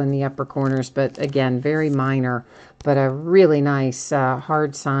little in the upper corners, but again, very minor. But a really nice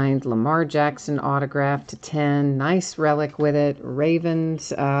hard-signed Lamar Jackson autograph to 10. Nice relic with it.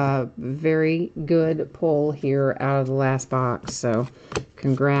 Ravens, very good pull here out of the last box. So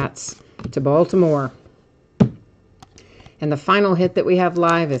congrats to Baltimore. And the final hit that we have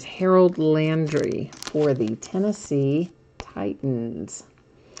live is Harold Landry for the Tennessee Titans.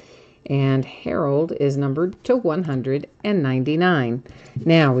 And Harold is numbered to 199.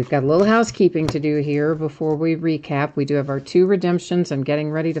 Now, we've got a little housekeeping to do here before we recap. We do have our 2 redemptions. I'm getting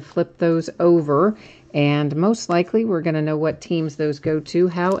ready to flip those over. And most likely, we're going to know what teams those go to.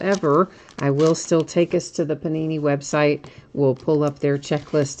 However, I will still take us to the Panini website. We'll pull up their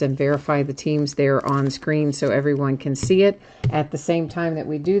checklist and verify the teams there on screen so everyone can see it. At the same time that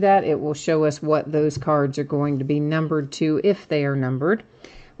we do that, it will show us what those cards are going to be numbered to if they are numbered.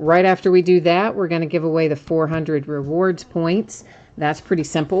 Right after we do that, we're going to give away the 400 rewards points. That's pretty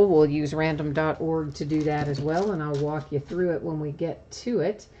simple. We'll use random.org to do that as well, and I'll walk you through it when we get to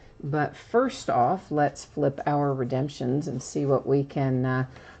it. But first off, let's flip our redemptions and see what we can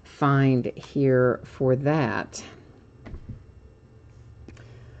find here for that.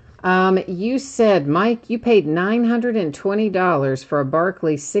 You said, Mike, you paid $920 for a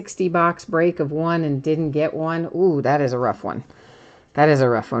Barkley 60-box break of 1 and didn't get one. Ooh, that is a rough one. That is a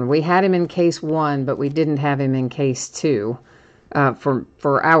rough one. We had him in case 1, but we didn't have him in case 2 for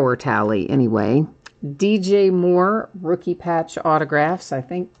our tally anyway. DJ Moore, rookie patch autographs. I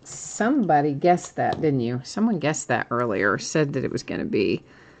think somebody guessed that, didn't you? Someone guessed that earlier, said that it was going to be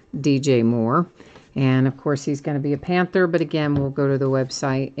DJ Moore. And, of course, he's going to be a Panther. But, again, we'll go to the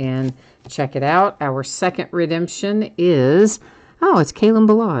website and check it out. Our second redemption is, it's Kalen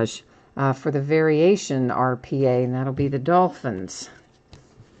Ballage for the variation RPA, and that'll be the Dolphins.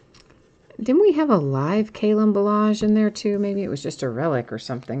 Didn't we have a live Kalen Ballage in there, too? Maybe it was just a relic or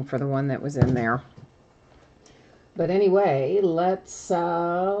something for the one that was in there. But anyway, let's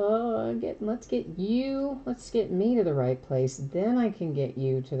get me to the right place. Then I can get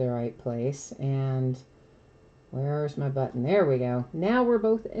you to the right place. And where's my button? There we go. Now we're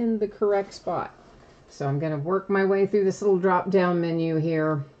both in the correct spot. So I'm going to work my way through this little drop-down menu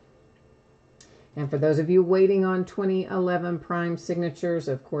here. And for those of you waiting on 2011 Prime signatures,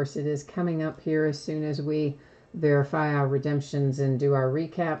 of course, it is coming up here as soon as we verify our redemptions and do our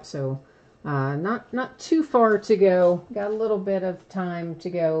recap. So not too far to go. Got a little bit of time to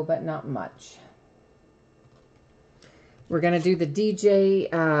go, but not much. We're going to do the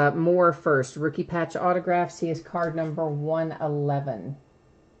DJ Moore first. Rookie patch autographs. He is card number 111.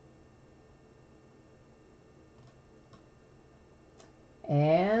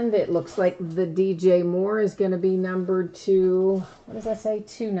 And it looks like the DJ Moore is going to be numbered to, what does that say?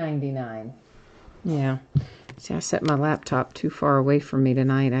 299. Yeah. See, I set my laptop too far away from me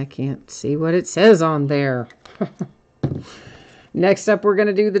tonight. I can't see what it says on there. Next up, we're going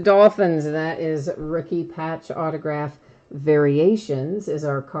to do the Dolphins. That is rookie patch autograph variations is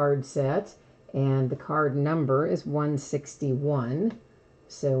our card set. And the card number is 161.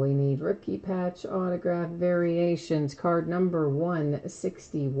 So we need rookie patch autograph variations. Card number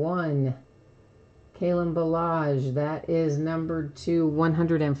 161. Kalen Ballage. That is numbered to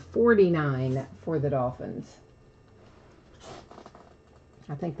 149 for the Dolphins.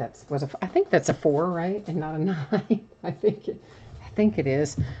 I think that's a 4, right? And not a 9. I think it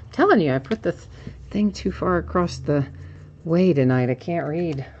is. I'm telling you, I put the thing too far across the way tonight. I can't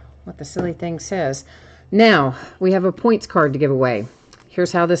read what the silly thing says. Now, we have a points card to give away.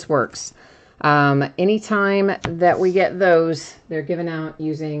 Here's how this works. Anytime that we get those, they're given out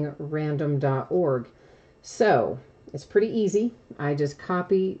using random.org. So it's pretty easy. I just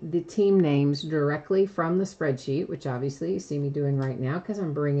copy the team names directly from the spreadsheet, which obviously you see me doing right now because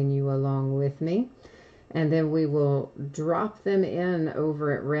I'm bringing you along with me. And then we will drop them in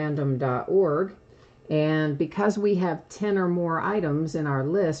over at random.org. And because we have 10 or more items in our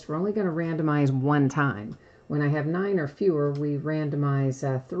list, we're only going to randomize 1 time. When I have 9 or fewer, we randomize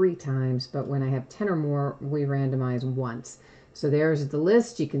 3 times, but when I have 10 or more, we randomize once. So there's the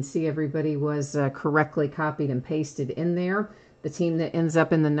list. You can see everybody was correctly copied and pasted in there. The team that ends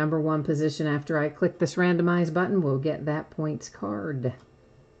up in the number 1 position after I click this randomize button will get that points card.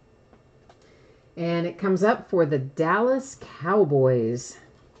 And it comes up for the Dallas Cowboys.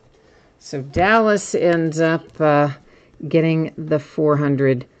 So Dallas ends up getting the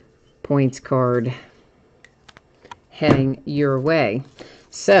 400 points card heading your way.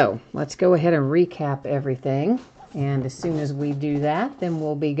 So let's go ahead and recap everything. And as soon as we do that, then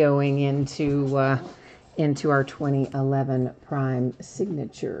we'll be going into our 2011 Prime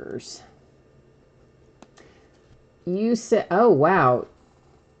signatures. You said, oh, wow.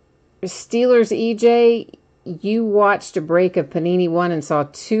 Steelers EJ, you watched a break of Panini 1 and saw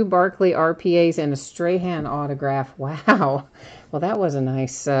 2 Barkley RPAs and a Strahan autograph. Wow. Well, that was a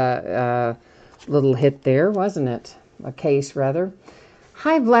nice little hit there, wasn't it? A case, rather.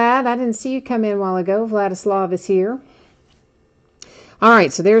 Hi, Vlad. I didn't see you come in a while ago. Vladislav is here. All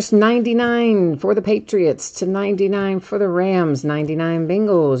right, so there's 99 for the Patriots to 99 for the Rams, 99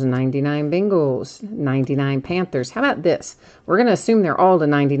 Bengals, 99 Bengals, 99 Panthers. How about this? We're going to assume they're all to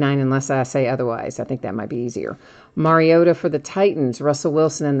 99 unless I say otherwise. I think that might be easier. Mariota for the Titans, Russell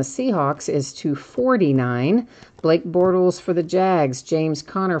Wilson and the Seahawks is to 49. Blake Bortles for the Jags, James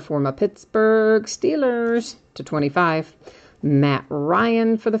Conner for my Pittsburgh Steelers to 25. Matt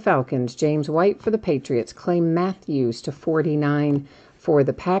Ryan for the Falcons, James White for the Patriots, Clay Matthews to 49 for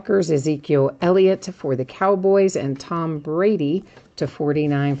the Packers, Ezekiel Elliott for the Cowboys, and Tom Brady to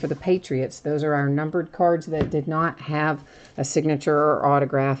 49 for the Patriots. Those are our numbered cards that did not have a signature or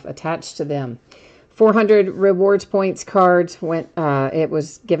autograph attached to them. 400 rewards points cards went. It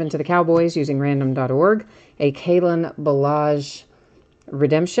was given to the Cowboys using random.org. A Kalen Ballage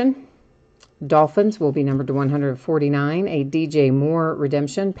redemption. Dolphins will be numbered to 149. A DJ Moore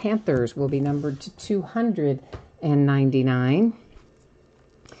redemption. Panthers will be numbered to 299.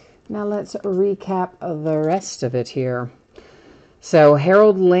 Now let's recap the rest of it here. So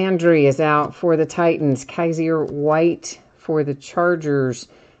Harold Landry is out for the Titans. Kaiser White for the Chargers.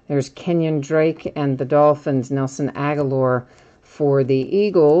 There's Kenyon Drake and the Dolphins. Nelson Aguilar for the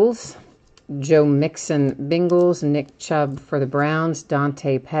Eagles. Joe Mixon Bengals. Nick Chubb for the Browns.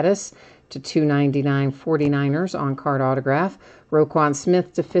 Dante Pettis to 299 49ers on card autograph. Roquan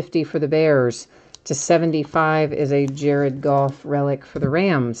Smith to 50 for the Bears. To 75 is a Jared Goff relic for the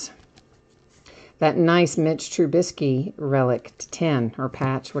Rams. That nice Mitch Trubisky relic to 10, or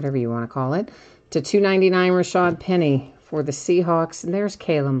patch, whatever you want to call it. To 299 Rashad Penny for the Seahawks. And there's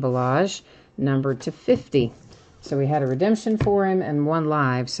Kalen Ballage, numbered to 50. So we had a redemption for him and one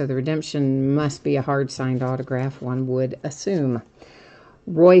live. So the redemption must be a hard-signed autograph, one would assume.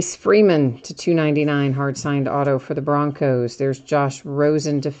 Royce Freeman to 299 hard-signed auto for the Broncos. There's Josh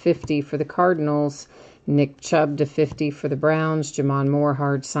Rosen to 50 for the Cardinals. Nick Chubb to 50 for the Browns. Jamon Moore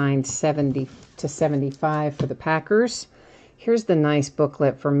hard-signed 70 to 75 for the Packers. Here's the nice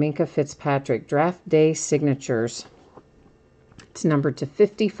booklet for Minkah Fitzpatrick, Draft Day Signatures. It's numbered to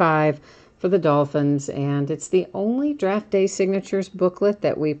 55 for the Dolphins, and it's the only Draft Day Signatures booklet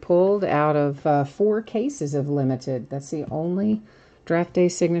that we pulled out of 4 cases of limited. That's the only Draft Day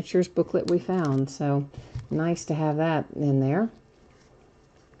Signatures booklet we found, so nice to have that in there.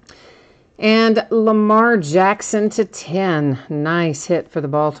 And Lamar Jackson to 10. Nice hit for the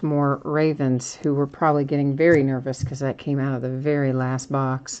Baltimore Ravens, who were probably getting very nervous because that came out of the very last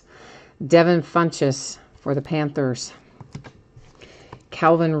box. Devin Funchess for the Panthers.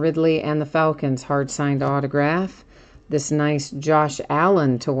 Calvin Ridley and the Falcons, hard-signed autograph. This nice Josh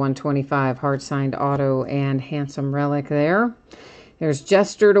Allen to 125, hard-signed auto and handsome relic there. There's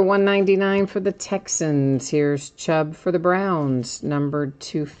Jester to 199 for the Texans. Here's Chubb for the Browns, numbered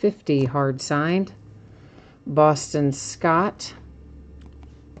 250, hard-signed. Boston Scott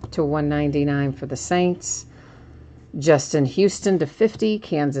to 199 for the Saints. Justin Houston to 50,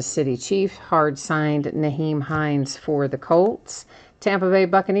 Kansas City Chief, hard-signed Nyheim Hines for the Colts. Tampa Bay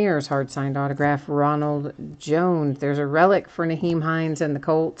Buccaneers, hard-signed autograph, Ronald Jones. There's a relic for Nyheim Hines and the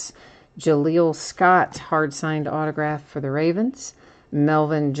Colts. Jaleel Scott, hard-signed autograph for the Ravens.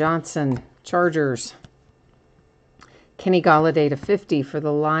 Melvin Johnson, Chargers. Kenny Golladay to 50 for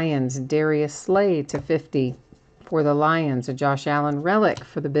the Lions. Darius Slay to 50 for the Lions. A Josh Allen relic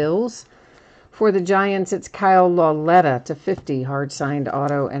for the Bills. For the Giants, it's Kyle Lauletta to 50, hard-signed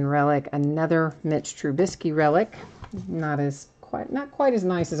auto and relic. Another Mitch Trubisky relic. Not quite as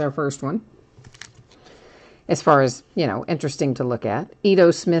nice as our first one, as far as, interesting to look at.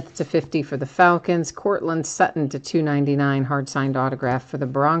 Ito Smith to 50 for the Falcons. Cortland Sutton to 299, hard-signed autograph for the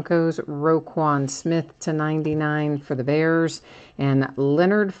Broncos. Roquan Smith to 99 for the Bears. And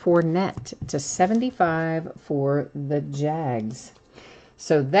Leonard Fournette to 75 for the Jags.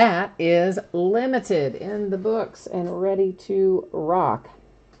 So that is limited in the books and ready to rock.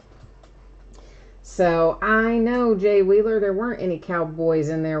 So I know, Jay Wheeler, there weren't any Cowboys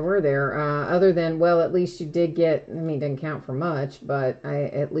in there, were there? Other than, well, at least you did get, it didn't count for much, but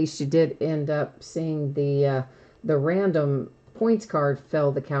at least you did end up seeing the the random points card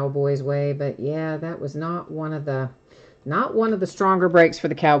fell the Cowboys' way, but yeah, that was not one of the stronger breaks for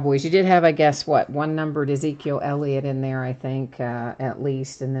the Cowboys. You did have, I guess, one numbered Ezekiel Elliott in there, I think, at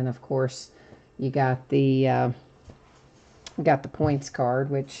least, and then of course you got the points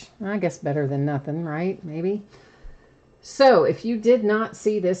card, which I guess better than nothing, right? Maybe. So if you did not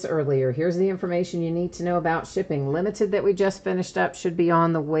see this earlier, here's the information you need to know about shipping. Limited that we just finished up should be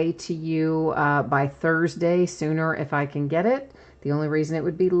on the way to you by Thursday, sooner if I can get it. The only reason it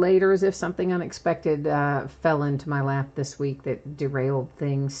would be later is if something unexpected fell into my lap this week that derailed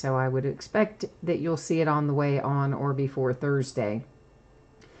things. So I would expect that you'll see it on the way on or before Thursday.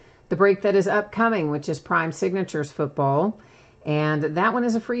 The break that is upcoming, which is Prime Signatures football, and that one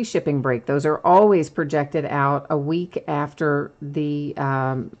is a free shipping break. Those are always projected out a week after the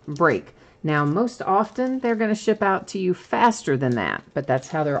break. Now, most often, they're going to ship out to you faster than that, but that's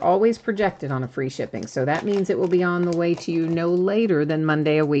how they're always projected on a free shipping. So that means it will be on the way to you no later than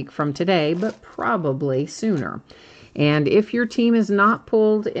Monday a week from today, but probably sooner. And if your team is not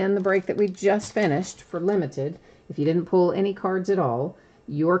pulled in the break that we just finished for limited, if you didn't pull any cards at all,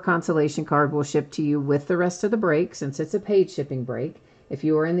 your consolation card will ship to you with the rest of the break, since it's a paid shipping break. If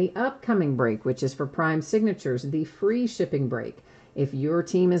you are in the upcoming break, which is for Prime Signatures, the free shipping break, if your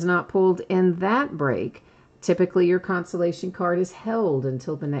team is not pulled in that break, typically your consolation card is held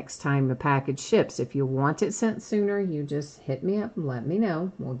until the next time the package ships. If you want it sent sooner, you just hit me up and let me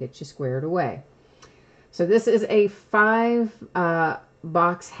know. We'll get you squared away. So this is a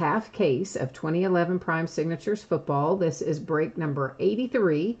 5-box half case of 2011 Prime Signatures football. This is break number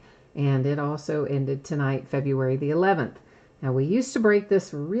 83, and it also ended tonight, February the 11th. Now, we used to break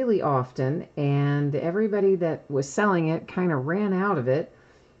this really often, and everybody that was selling it kind of ran out of it.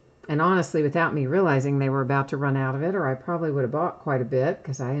 And honestly, without me realizing they were about to run out of it, or I probably would have bought quite a bit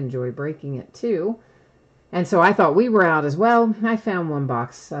because I enjoy breaking it too. And so I thought we were out as well. I found one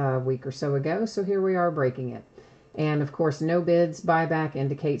box a week or so ago, so here we are breaking it. And of course, no bids. Buyback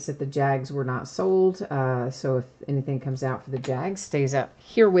indicates that the Jags were not sold. So if anything comes out for the Jags, stays up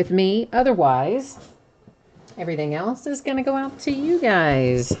here with me. Otherwise, everything else is going to go out to you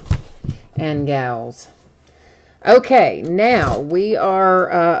guys and gals. Okay, now we are,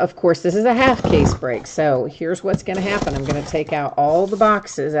 of course, this is a half case break. So here's what's going to happen. I'm going to take out all the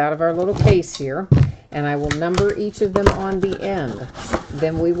boxes out of our little case here, and I will number each of them on the end.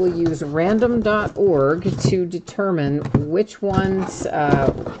 Then we will use random.org to determine which ones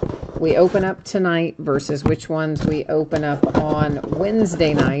we open up tonight versus which ones we open up on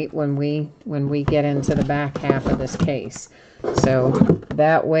Wednesday night when we get into the back half of this case. So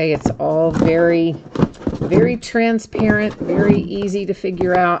that way it's all very, very transparent, very easy to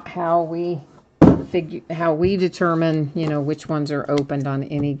figure out how we determine, which ones are opened on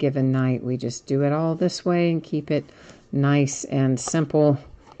any given night. We just do it all this way and keep it nice and simple,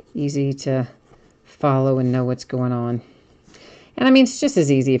 easy to follow and know what's going on. And I mean, it's just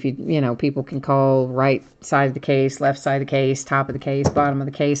as easy if people can call right side of the case, left side of the case, top of the case, bottom of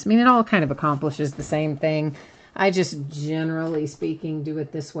the case. I mean, it all kind of accomplishes the same thing. I just, generally speaking, do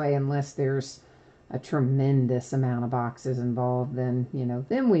it this way unless there's a tremendous amount of boxes involved. Then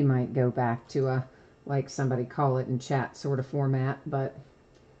we might go back to a, like somebody call it in chat, sort of format. But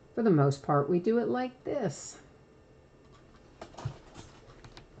for the most part, we do it like this.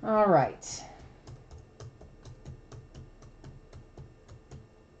 All right.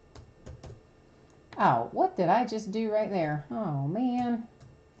 Oh, what did I just do right there? Oh, man.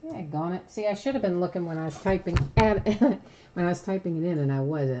 Daggone it. See, I should have been looking when I was typing it in, and I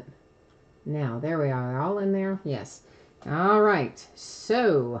wasn't. Now, there we are. All in there? Yes. All right.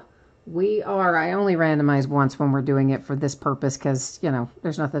 So, I only randomize once when we're doing it for this purpose because,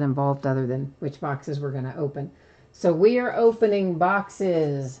 there's nothing involved other than which boxes we're going to open. So, we are opening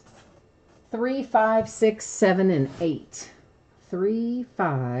boxes 3, 5, 6, 7, and 8. 3,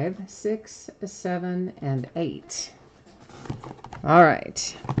 5, 6, 7, and 8. All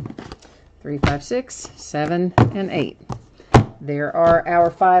right. 3, 5, 6, 7, and 8. There are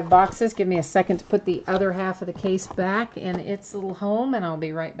our 5 boxes. Give me a second to put the other half of the case back in its little home, and I'll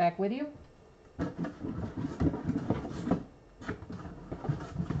be right back with you.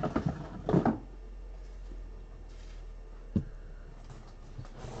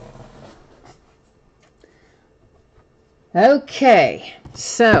 Okay,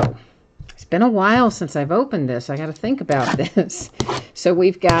 so it's been a while since I've opened this. I got to think about this. So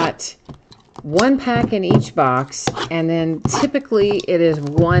we've got 1 pack in each box, and then typically it is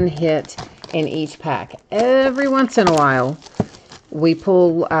 1 hit in each pack. Every once in a while, we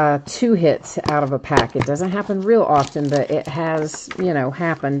pull 2 hits out of a pack. It doesn't happen real often, but it has,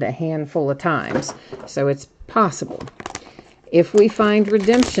 happened a handful of times. So it's possible. If we find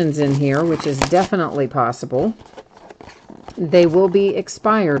redemptions in here, which is definitely possible, they will be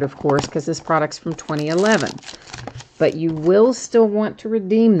expired, of course, because this product's from 2011. But you will still want to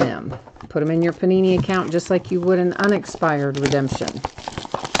redeem them. Put them in your Panini account just like you would an unexpired redemption.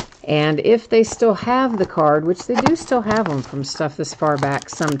 And if they still have the card, which they do still have them from stuff this far back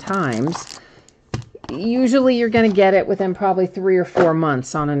sometimes, usually you're going to get it within probably 3 or 4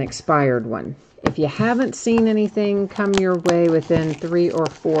 months on an expired one. If you haven't seen anything come your way within 3 or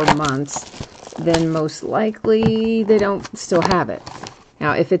 4 months, then most likely they don't still have it.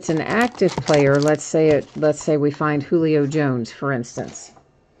 Now, if it's an active player, let's say we find Julio Jones, for instance.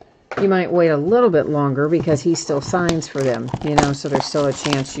 You might wait a little bit longer because he still signs for them, you know, so there's still a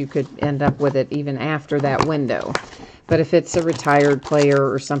chance you could end up with it even after that window. But if it's a retired player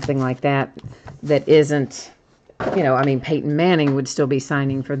or something like that, that isn't, you know, I mean, Peyton Manning would still be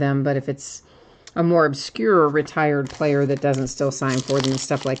signing for them, but if it's a more obscure retired player that doesn't still sign for them and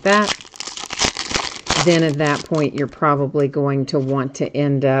stuff like that, then at that point you're probably going to want to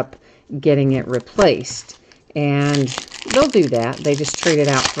end up getting it replaced. And they'll do that. They just trade it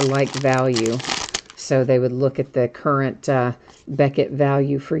out for like value. So they would look at the current Beckett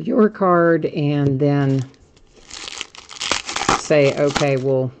value for your card and then say, okay,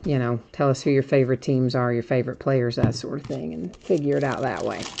 well, you know, tell us who your favorite teams are, your favorite players, that sort of thing, and figure it out that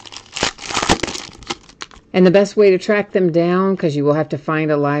way. And the best way to track them down, because you will have to find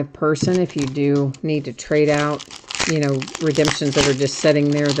a live person if you do need to trade out, you know, redemptions that are just sitting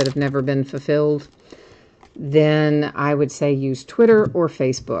there that have never been fulfilled, then I would say use Twitter or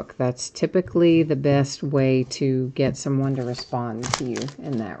Facebook. That's typically the best way to get someone to respond to you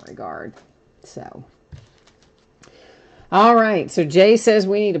in that regard. So, all right. So Jay says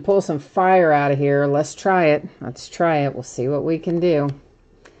we need to pull some fire out of here. Let's try it. Let's try it. We'll see what we can do.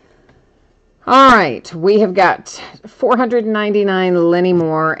 All right, we have got 499 Lenny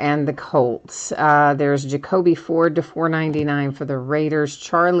Moore and the Colts. There's Jacoby Ford to 499 for the Raiders,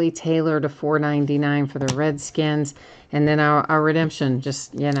 Charlie Taylor to 499 for the Redskins, and then our redemption,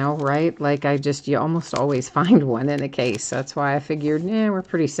 just, you know, right? Like you almost always find one in a case. That's why I figured, yeah, we're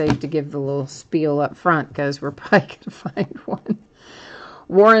pretty safe to give the little spiel up front because we're probably going to find one.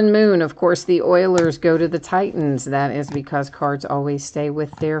 Warren Moon, of course, the Oilers go to the Titans. That is because cards always stay with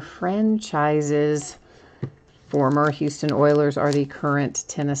their franchises. Former Houston Oilers are the current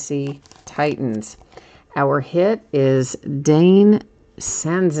Tennessee Titans. Our hit is Dane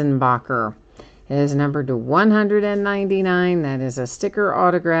Sanzenbacher. It is numbered to 199. That is a sticker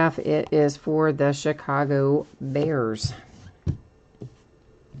autograph. It is for the Chicago Bears.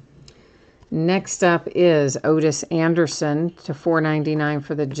 Next up is Otis Anderson to 499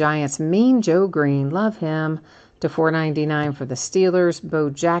 for the Giants. Mean Joe Green, love him, to 499 for the Steelers. Bo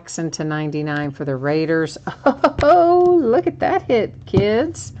Jackson to 99 for the Raiders. Oh, look at that hit,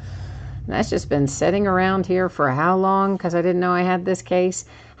 kids. That's just been sitting around here for how long? Because I didn't know I had this case.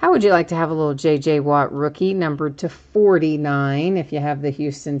 How would you like to have a little J.J. Watt rookie numbered to 49 if you have the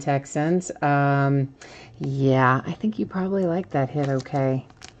Houston Texans? Yeah, I think you probably like that hit okay.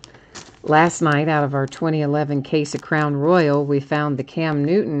 Last night, out of our 2011 case of Crown Royal, we found the Cam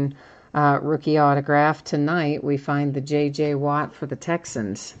Newton rookie autograph. Tonight, we find the J.J. Watt for the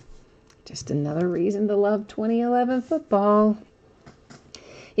Texans. Just another reason to love 2011 football.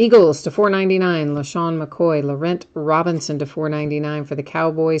 Eagles to 499, LaShawn McCoy. Laurent Robinson to 499 for the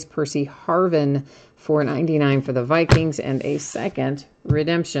Cowboys. Percy Harvin, 499 for the Vikings. And a second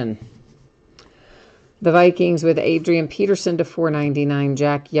redemption. The Vikings with Adrian Peterson to 499,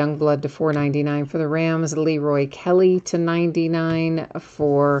 Jack Youngblood to 499 for the Rams, Leroy Kelly to 99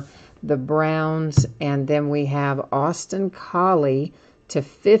 for the Browns, and then we have Austin Collie to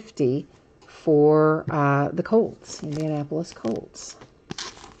 50 for the Colts, Indianapolis Colts.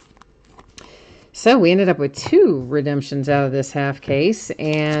 So we ended up with 2 redemptions out of this half case,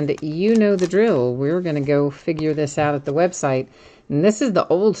 and you know the drill. We're going to go figure this out at the website. And this is the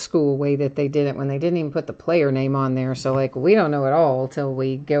old school way that they did it when they didn't even put the player name on there. So, like, we don't know it all till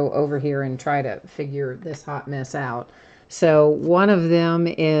we go over here and try to figure this hot mess out. So, one of them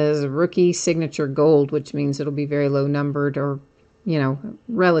is Rookie Signature Gold, which means it'll be very low numbered or, you know,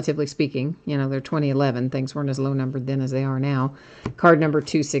 relatively speaking. You know, they're 2011. Things weren't as low numbered then as they are now. Card number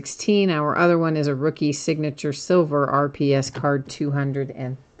 216. Our other one is a Rookie Signature Silver RPS card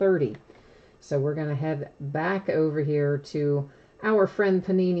 230. So, we're going to head back over here to our friend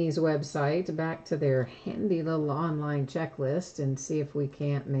Panini's website, back to their handy little online checklist, and see if we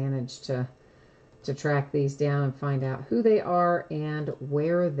can't manage to track these down and find out who they are and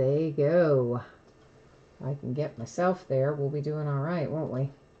where they go. If I can get myself there, we'll be doing all right, won't we?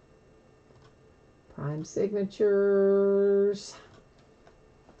 Prime signatures.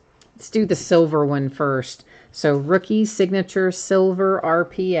 Let's do the silver one first. So rookie signature silver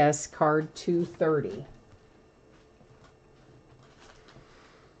RPS card 230.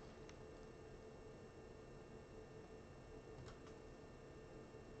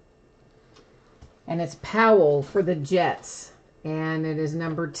 And it's Powell for the Jets. And it is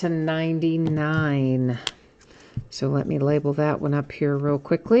numbered to 99. So let me label that one up here real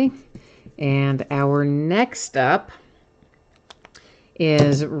quickly. And our next up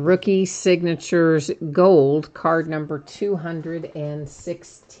is Rookie Signatures Gold, card number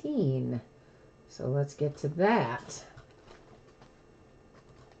 216. So let's get to that.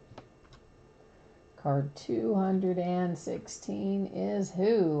 Card 216 is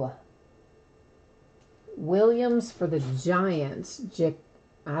who? Williams for the Giants.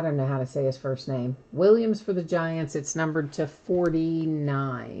 I don't know how to say his first name. Williams for the Giants. It's numbered to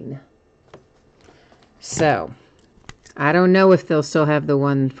 49. So, I don't know if they'll still have the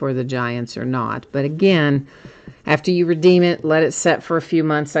one for the Giants or not. But again, after you redeem it, let it set for a few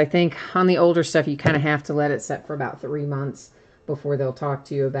months. I think on the older stuff, you kind of have to let it set for about 3 months before they'll talk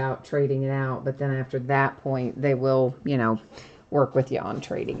to you about trading it out. But then after that point, they will, work with you on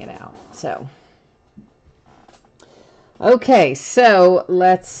trading it out. So, okay, so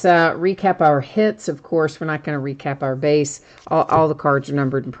let's recap our hits. Of course, we're not going to recap our base. All the cards are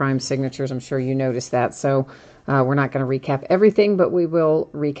numbered in prime signatures. I'm sure you noticed that. So we're not going to recap everything, but we will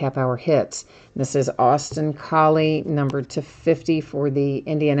recap our hits. This is Austin Collie, numbered to 50 for the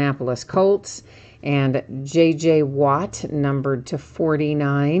Indianapolis Colts, and J.J. Watt, numbered to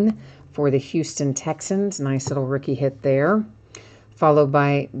 49 for the Houston Texans. Nice little rookie hit there. Followed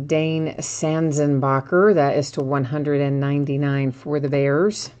by Dane Sanzenbacher, that is to 199 for the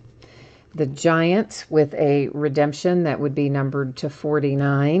Bears. The Giants with a redemption that would be numbered to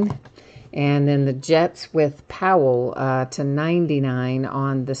 49. And then the Jets with Powell to 99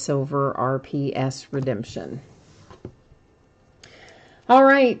 on the silver RPS redemption. All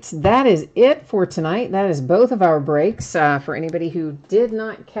right, that is it for tonight. That is both of our breaks. For anybody who did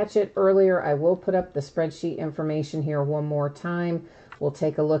not catch it earlier, I will put up the spreadsheet information here one more time. We'll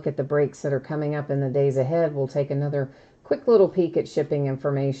take a look at the breaks that are coming up in the days ahead. We'll take another quick little peek at shipping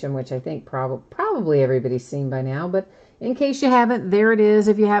information, which I think probably everybody's seen by now. But in case you haven't, there it is.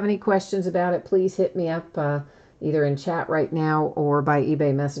 If you have any questions about it, please hit me up either in chat right now or by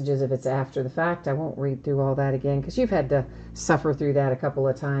eBay messages if it's after the fact. I won't read through all that again because you've had to suffer through that a couple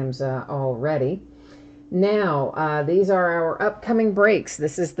of times already. Now, these are our upcoming breaks.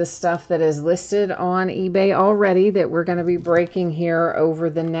 This is the stuff that is listed on eBay already that we're going to be breaking here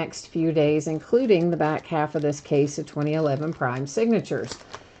over the next few days, including the back half of this case of 2011 Prime Signatures.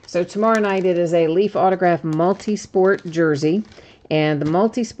 So tomorrow night it is a Leaf Autograph Multi-Sport jersey. And the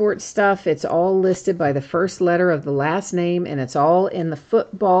multi-sport stuff, it's all listed by the first letter of the last name, and it's all in the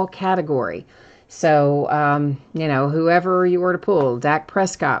football category. So, whoever you were to pull, Dak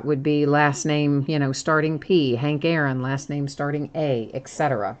Prescott would be last name, starting P, Hank Aaron, last name starting A,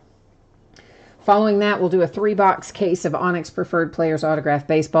 etc. Following that, we'll do a 3-box case of Onyx Preferred Players Autograph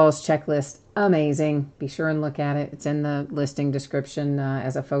Baseballs checklist. Amazing. Be sure and look at it. It's in the listing description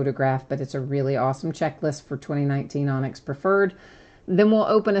as a photograph, but it's a really awesome checklist for 2019 Onyx Preferred. Then we'll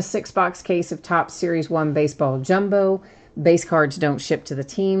open a 6-box case of Top Series 1 Baseball Jumbo. Base cards don't ship to the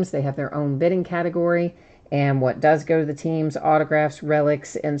teams. They have their own bidding category. And what does go to the teams, autographs,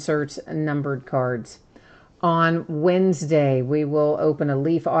 relics, inserts, numbered cards. On Wednesday, we will open a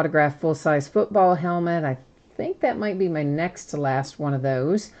Leaf Autograph full-size football helmet. I think that might be my next to last one of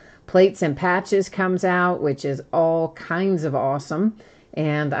those. Plates and Patches comes out, which is all kinds of awesome.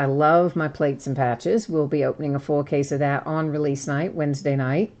 And I love my plates and patches. We'll be opening a full case of that on release night, Wednesday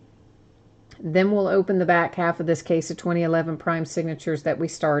night. Then we'll open the back half of this case of 2011 Prime Signatures that we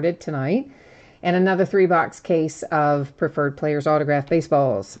started tonight. And another 3-box case of Preferred Players Autograph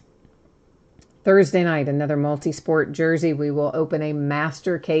Baseballs. Thursday night, another multi-sport jersey. We will open a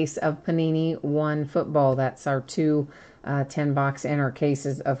master case of Panini 1 football. That's our 2 10-box inner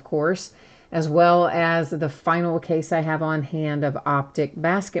cases, of course, as well as the final case I have on hand of Optic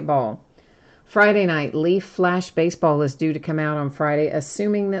Basketball. Friday night, Leaf Flash Baseball is due to come out on Friday,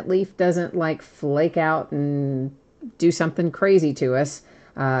 assuming that Leaf doesn't flake out and do something crazy to us.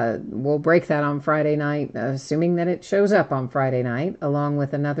 We'll break that on Friday night, assuming that it shows up on Friday night, along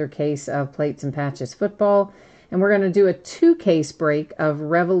with another case of Plates and Patches football. And we're going to do a 2-case break of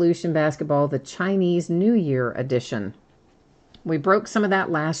Revolution Basketball, the Chinese New Year edition. We broke some of that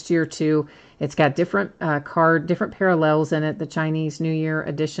last year, too, It's got different different parallels in it. The Chinese New Year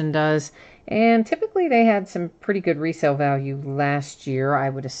edition does. And typically they had some pretty good resale value last year. I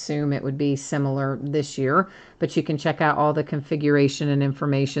would assume it would be similar this year. But you can check out all the configuration and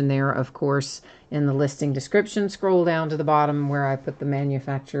information there, of course, in the listing description. Scroll down to the bottom where I put the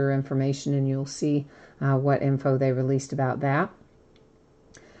manufacturer information, and you'll see what info they released about that.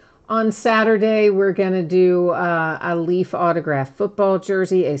 On Saturday, we're going to do a Leaf autograph football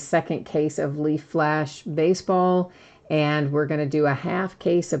jersey, a second case of Leaf Flash baseball, and we're going to do a half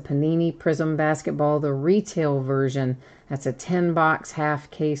case of Panini Prism basketball, the retail version. That's a 10-box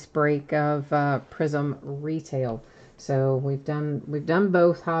half case break of Prism retail. So we've done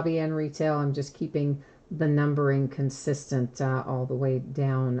both hobby and retail. I'm just keeping the numbering consistent all the way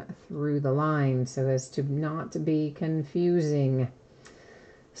down through the line so as to not to be confusing.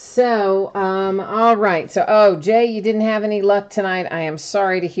 So, all right. So, oh, Jay, you didn't have any luck tonight. I am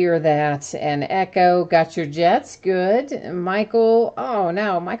sorry to hear that. And Echo got your Jets. Good. Michael, oh,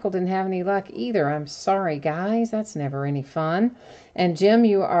 no, Michael didn't have any luck either. I'm sorry, guys. That's never any fun. And Jim,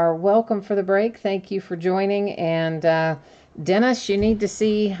 you are welcome for the break. Thank you for joining. And Dennis, you need to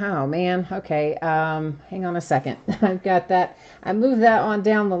see, oh, man. Okay, hang on a second. I've got that. I moved that on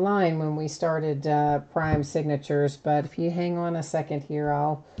down the line when we started Prime Signatures, but if you hang on a second here,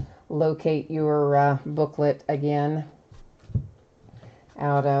 I'll locate your booklet again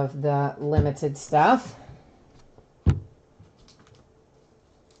out of the limited stuff.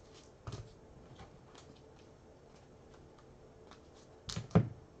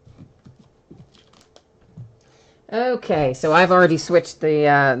 Okay, so I've already switched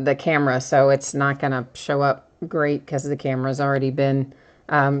the camera, so it's not going to show up great because the camera's already been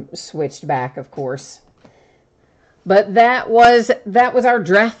switched back, of course. But that was our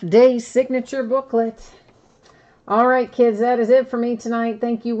draft day signature booklet. All right, kids, that is it for me tonight.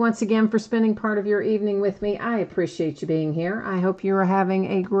 Thank you once again for spending part of your evening with me. I appreciate you being here. I hope you are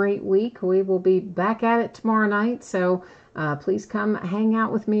having a great week. We will be back at it tomorrow night, so please come hang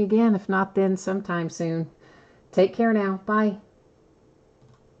out with me again. If not, then sometime soon. Take care now. Bye.